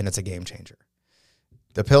IV, and it's a game changer.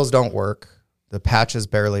 The pills don't work. The patches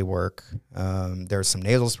barely work. There's some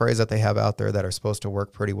nasal sprays that they have out there that are supposed to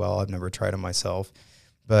work pretty well. I've never tried them myself.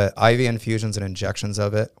 But IV infusions and injections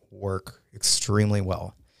of it work extremely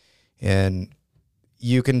well. And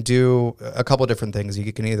you can do a couple different things.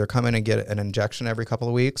 You can either come in and get an injection every couple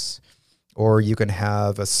of weeks, or you can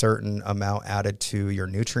have a certain amount added to your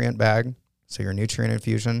nutrient bag, so your nutrient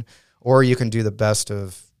infusion, or you can do the best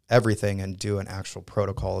of everything and do an actual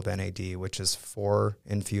protocol of NAD, which is 4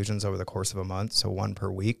 infusions over the course of a month, so 1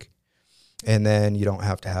 per week. And then you don't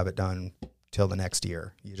have to have it done till the next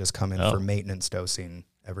year. You just come in for maintenance dosing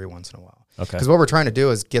every once in a while. Okay. Because what we're trying to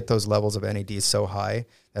do is get those levels of NAD so high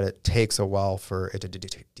that it takes a while for it to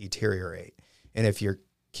deteriorate. And if you're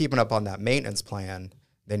keeping up on that maintenance plan,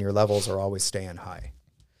 then your levels are always staying high.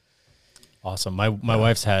 Awesome. My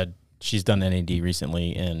wife's she's done NAD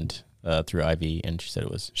recently and through IV, and she said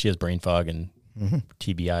she has brain fog and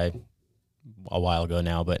TBI a while ago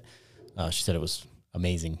now, but she said it was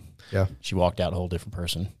amazing. Yeah. She walked out a whole different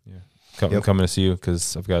person. Yeah. I'm coming to see you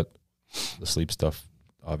because I've got the sleep stuff,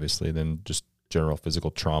 obviously, then just general physical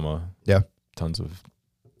trauma. Yeah. Tons of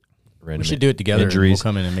random We should do it together. injuries.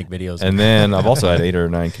 We'll come in and make videos. And then I've also had 8 or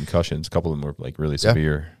 9 concussions. A couple of them were like really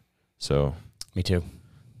severe. So Me too.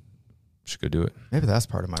 should go do it. Maybe that's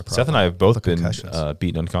part of my problem. Seth and I have both The been concussions.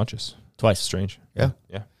 beaten unconscious. Twice. Strange. Yeah.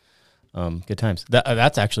 Yeah. Good times.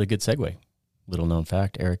 That's actually a good segue. Little known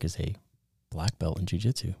fact, Eric is a black belt in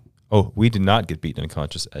jiu-jitsu. Oh, we did not get beaten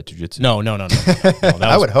unconscious at jiu-jitsu. No.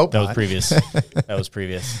 I would hope that not. was previous. That was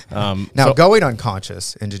previous. Now, going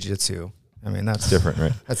unconscious in jiu-jitsu, I mean, that's Different,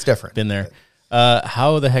 right? That's different. been there.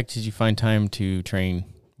 How the heck did you find time to train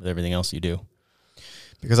with everything else you do?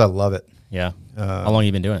 Because I love it. Yeah. How long have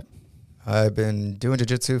you been doing it? I've been doing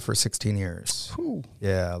jiu-jitsu for 16 years.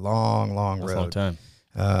 Yeah, long That's road. a long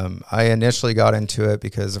time. I initially got into it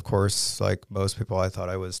because, of course, like most people, I thought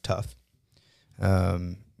I was tough.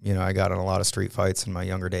 I got in a lot of street fights in my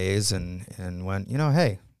younger days and went,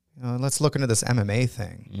 hey, let's look into this MMA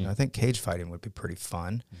thing. I think cage fighting would be pretty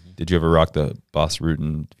fun. Did you ever rock the Boss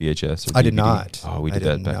Rutan VHS? Or I did DVD? not. Oh, we I did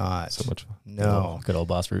that did back. not. So much fun. No. Good old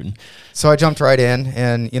Boss Rutan. So I jumped right in,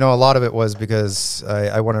 and, a lot of it was because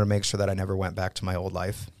I wanted to make sure that I never went back to my old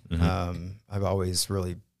life. I've always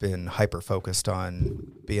really been hyper-focused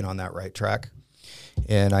on being on that right track.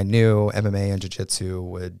 And I knew MMA and jiu-jitsu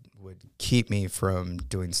would keep me from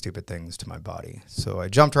doing stupid things to my body. So I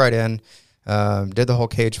jumped right in, did the whole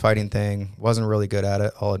cage fighting thing. Wasn't really good at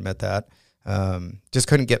it, I'll admit that. Just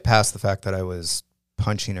couldn't get past the fact that I was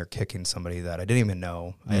punching or kicking somebody that I didn't even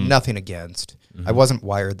know. I had nothing against. I wasn't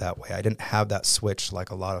wired that way. I didn't have that switch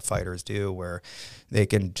like a lot of fighters do where they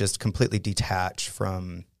can just completely detach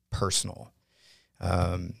from personal.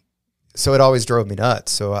 So it always drove me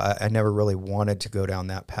nuts. So I never really wanted to go down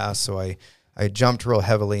that path. So I jumped real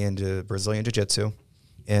heavily into Brazilian Jiu-Jitsu,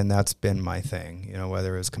 and that's been my thing.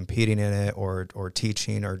 Whether it was competing in it or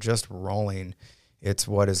teaching or just rolling, it's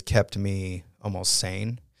what has kept me almost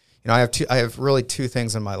sane. I have really 2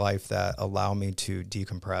 things in my life that allow me to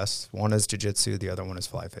decompress. One is jiu-jitsu, the other one is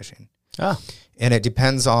fly fishing. And it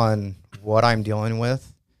depends on what I'm dealing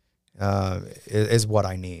with, is what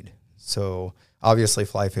I need. So obviously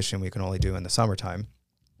fly fishing we can only do in the summertime.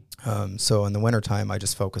 So in the wintertime, I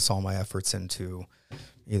just focus all my efforts into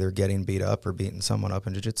either getting beat up or beating someone up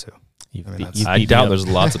in jiu-jitsu. I doubt there's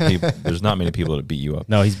lots of people. There's not many people that beat you up.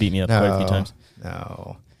 No, he's beat me up quite a few times.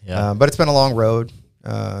 No. Yeah. But it's been a long road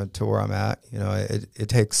to where I'm at. It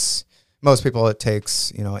takes, most people, it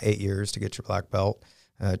takes, 8 years to get your black belt.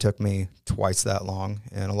 It took me twice that long.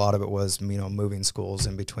 And a lot of it was, moving schools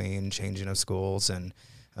in between, changing of schools and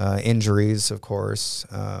injuries, of course.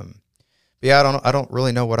 But yeah, I don't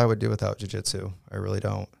really know what I would do without jiu-jitsu. I really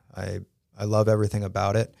don't. I love everything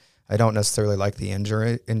about it. I don't necessarily like the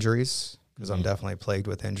injuries because I'm definitely plagued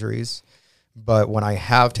with injuries. But when I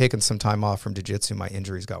have taken some time off from jiu-jitsu, my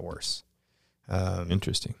injuries got worse.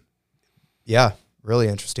 Interesting. Yeah, really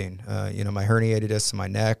interesting. My herniated discs in my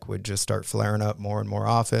neck would just start flaring up more and more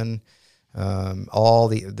often. All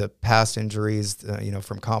the past injuries,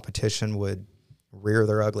 from competition would rear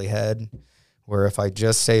their ugly head. Where if I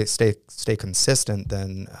just stay consistent,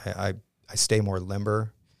 then I stay more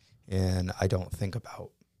limber, and I don't think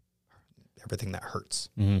about everything that hurts.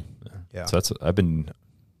 Yeah. So I've been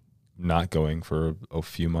not going for a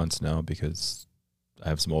few months now because I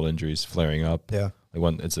have some old injuries flaring up. Yeah. I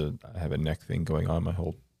have a neck thing going on. My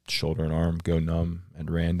whole shoulder and arm go numb and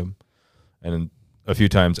random, and a few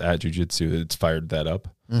times at jiu-jitsu it's fired that up.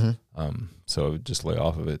 So I would just lay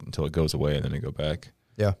off of it until it goes away, and then I go back.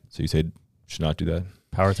 Yeah. So you say should not do that.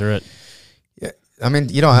 Power through it. Yeah. I mean,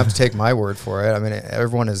 you don't have to take my word for it. I mean,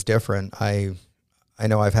 everyone is different. I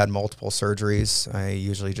know I've had multiple surgeries. I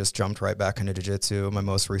usually just jumped right back into jiu-jitsu. My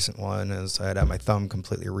most recent one is I had my thumb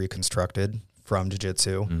completely reconstructed from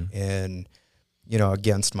jiu-jitsu. And,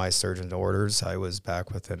 against my surgeon's orders, I was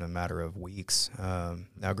back within a matter of weeks.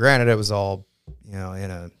 Now, granted, it was all, in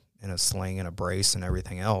a sling and a brace and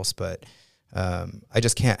everything else, but I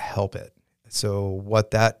just can't help it. So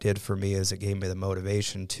what that did for me is it gave me the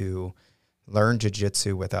motivation to learn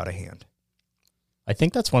jiu-jitsu without a hand. I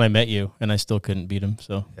think that's when I met you, and I still couldn't beat him.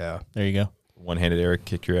 So Yeah. there you go. One-handed Eric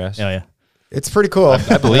kick your ass. Oh yeah. It's pretty cool.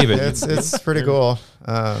 I believe it. It's pretty cool.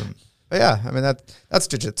 But yeah, I mean, that's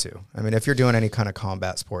jiu-jitsu. I mean, if you're doing any kind of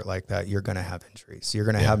combat sport like that, you're going to have injuries. You're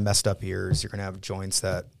going to have messed up ears. You're going to have joints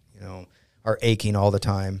that, are aching all the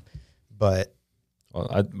time. But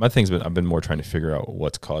Well, my thing's been, I've been more trying to figure out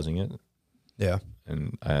what's causing it. yeah,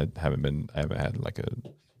 And I haven't had like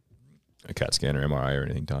a CAT scan or MRI or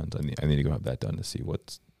anything done. So I need to go have that done to see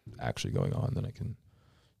what's actually going on. Then I can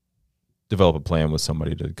develop a plan with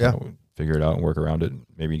somebody to kind of figure it out and work around it.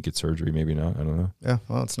 Maybe get surgery, maybe not. I don't know. yeah.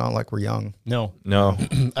 Well, it's not like we're young. No.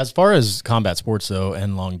 As far as combat sports though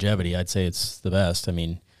and longevity, I'd say it's the best. I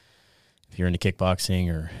mean, if you're into kickboxing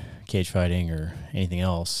or cage fighting or anything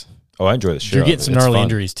else, Oh, I enjoy the shit. you get some It's gnarly fun.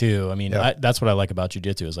 injuries too. I mean, that's what I like about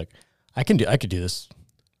jiu-jitsu is like I could do this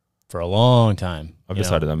for a long time. I've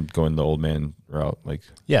decided I'm going the old man route. Like,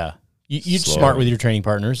 Yeah. You're Slow. smart with your training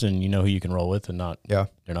partners and you know who you can roll with and not, Yeah.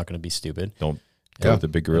 they're not going to be stupid. don't go with the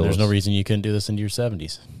big And gorillas. there's no reason you couldn't do this into your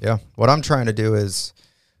 70s. Yeah. What I'm trying to do is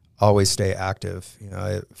always stay active.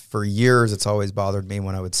 For years, it's always bothered me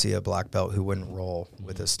when I would see a black belt who wouldn't roll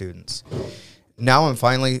with his students. Now I'm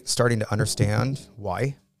finally starting to understand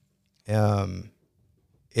why.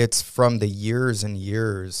 It's from the years and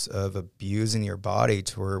years of abusing your body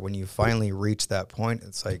to where when you finally reach that point,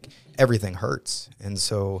 it's like everything hurts. And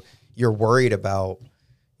so you're worried about,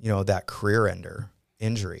 that career ender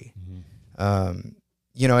injury.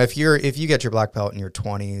 If you get your black belt in your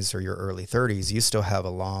 20s or your early 30s, you still have a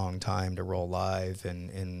long time to roll live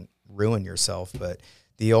and ruin yourself. But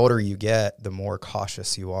the older you get, the more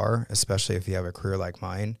cautious you are, especially if you have a career like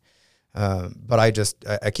mine. But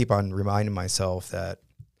I keep on reminding myself that,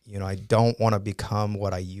 I don't want to become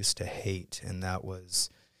what I used to hate. And that was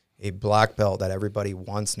a black belt that everybody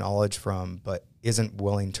wants knowledge from, but isn't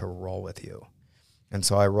willing to roll with you. And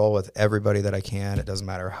so I roll with everybody that I can. It doesn't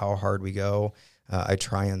matter how hard we go. I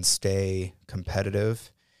try and stay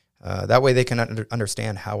competitive. That way they can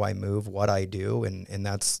understand how I move, what I do, and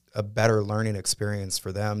that's a better learning experience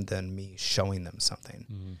for them than me showing them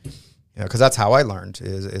something. Because that's how I learned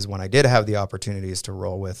is when I did have the opportunities to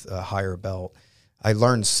roll with a higher belt. I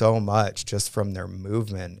learned so much just from their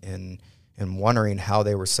movement and wondering how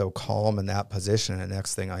they were so calm in that position. And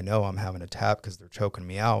next thing I know, I'm having a tap because they're choking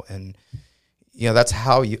me out. And that's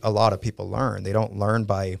how a lot of people learn. They don't learn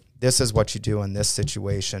by, this is what you do in this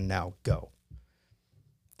situation, now go.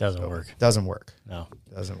 Doesn't work. Doesn't work. No.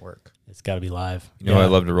 Doesn't work. It's got to be live. You know who I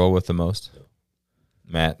love to roll with the most?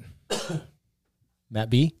 Matt. Matt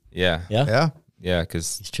B? Yeah. Yeah? Yeah. Yeah,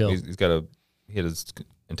 because He's chill. he had his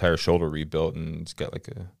entire shoulder rebuilt, and he's got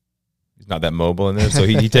he's not that mobile in there, so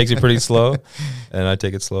he takes it pretty slow, and I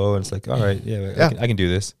take it slow, and it's like, all right, I can do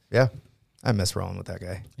this. Yeah. I miss rolling with that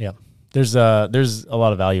guy. Yeah. There's a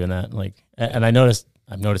lot of value in that. And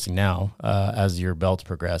I'm noticing now, as your belts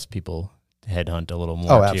progress, people headhunt a little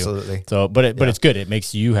more. Oh, too. absolutely. So, but it's good. It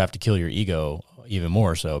makes you have to kill your ego even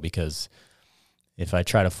more so, because if I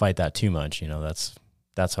try to fight that too much,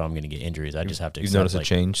 that's how I'm going to get injuries. I just have to. You've noticed a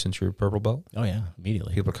change since your purple belt? Oh yeah,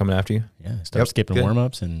 immediately. People are coming after you? Yeah, start skipping good.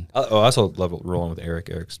 warm-ups and. I also love rolling with Eric.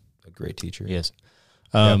 Eric's a great teacher. Yes.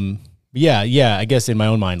 Yeah. I guess in my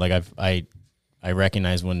own mind, I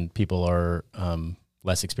recognize when people are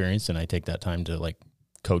less experienced, and I take that time to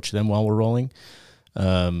coach them while we're rolling,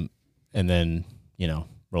 and then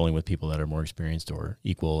rolling with people that are more experienced or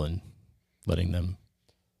equal, and letting them.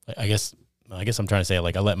 I guess I'm trying to say I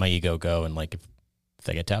let my ego go, and if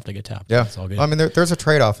they get tapped, I get tapped. Yeah, it's all good. I mean, there's a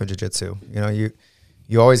trade-off in jiu-jitsu.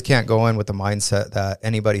 You always can't go in with the mindset that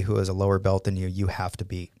anybody who is a lower belt than you have to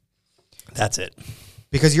beat. That's it.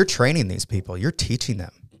 Because you're training these people, you're teaching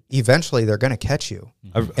them. Eventually, they're going to catch you,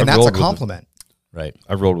 I've and that's rolled a with compliment. Right.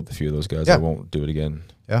 I've rolled with a few of those guys. Yeah. I won't do it again.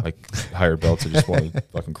 Yeah. Higher belts that just want to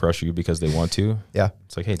fucking crush you because they want to. Yeah,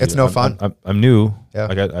 It's like, hey, It's dude, no I'm- fun. I'm new. Yeah.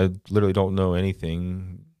 I literally don't know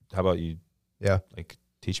anything. How about you? Yeah.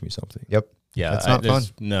 Teach me something. Yep. Yeah, That's not fun.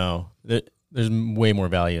 No, there's way more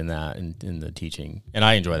value in that in the teaching, and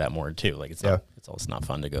I enjoy that more too. It's not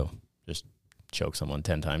fun to go just choke someone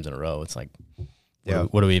 10 times in a row. It's like,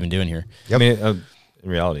 what are we even doing here? Yep. I mean, in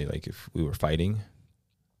reality, if we were fighting,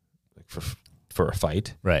 for a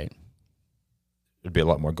fight, Right. there'd be a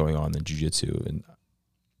lot more going on than jiu-jitsu, and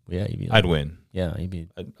Yeah, I'd win. Yeah, you'd be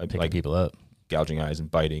I'd picking people up. gouging eyes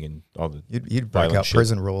and biting and all the. You'd break Violent out shit.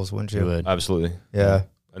 prison rules, wouldn't You you? would. Absolutely. Yeah.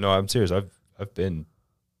 No, I'm serious. I've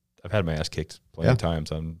had my ass kicked plenty of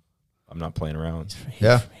times. I'm not playing around.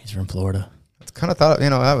 Yeah. He's from Florida. It's kind of thought,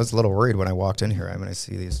 I was a little worried when I walked in here. I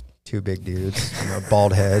see these two big dudes,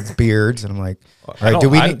 bald heads, beards, and I'm like, all I right,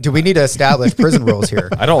 don't- do we need to establish prison rules here?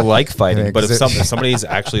 I don't like fighting, Yeah, but 'cause if somebody's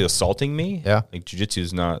actually assaulting me, Yeah. like jiu-jitsu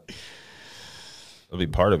is not. It'll be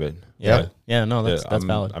part of it. Yeah. Yeah. No, that's I'm,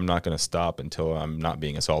 valid. I'm not going to stop until I'm not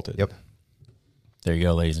being assaulted. Yep. There you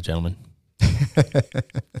go, ladies and gentlemen.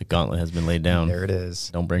 The gauntlet has been laid down. There it is.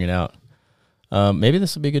 Don't bring it out. Maybe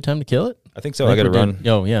this would be a good time to kill it. I think so. I got to we're run. good.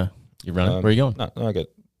 Oh, yeah. You're running. Where are you going? No, I got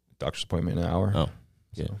doctor's appointment in an hour. Oh,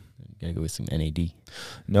 good. So. Gotta go with some NAD.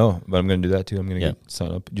 No, but I'm going to do that too. I'm going to Yeah. get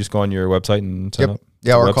sign up. Just go on your website and sign Yep. up.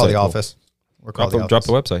 Yeah, or call Website, the cool. office. Or call Drop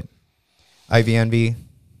the website.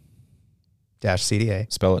 IVNV-CDA.com.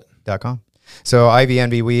 Spell it. So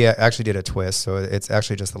IVNV, we actually did a twist. So it's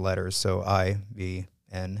actually just the letters. So IVNV.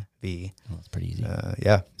 Oh, that's pretty easy.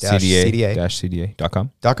 Yeah. CDA.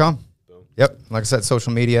 CDA.com. .com. Yep. Like I said,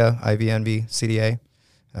 social media, IVNV, CDA.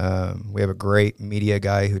 We have a great media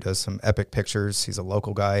guy who does some epic pictures. He's a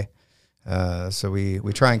local guy. So we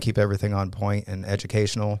try and keep everything on point and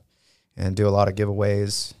educational and do a lot of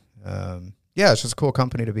giveaways. Yeah, it's just a cool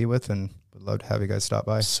company to be with, and would love to have you guys stop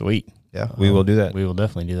by. Sweet. Yeah. We will do that. We will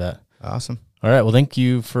definitely do that. Awesome. All right. Well, thank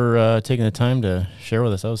you for taking the time to share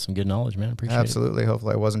with us. That was some good knowledge, man. Appreciate Absolutely.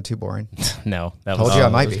 Hopefully I wasn't too boring. it. No, that Told was you I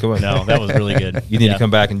that might was be. a good one. no, that was really good. You need Yeah. to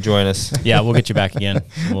come back and join us. Yeah, we'll get you back again.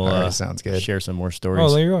 We'll All right, sounds good. share some more stories.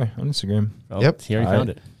 Oh, there you are on Instagram. Oh, Yep. He already All found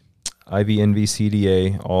right. it.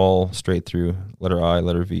 IVNVCDA, all straight through. Letter I,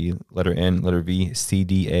 letter V, letter N, letter V,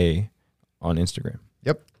 CDA on Instagram.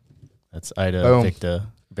 That's Ida Boom.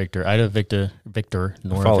 Victor,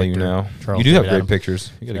 Nora Follow Victor, you now. Charles You do have David great Adam.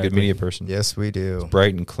 pictures. You got a good Exactly. media person. Yes, we do.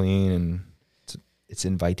 Bright and clean, and it's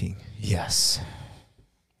inviting. Yes.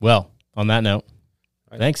 Well, on that note,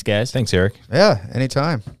 Right. thanks, guys. Thanks, Eric. Yeah,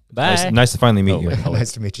 anytime. Bye. Nice to finally meet Oh, you. wait, hold it.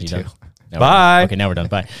 Nice to meet you done? too. Now we're done. Bye. Okay, now we're done.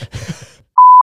 Bye.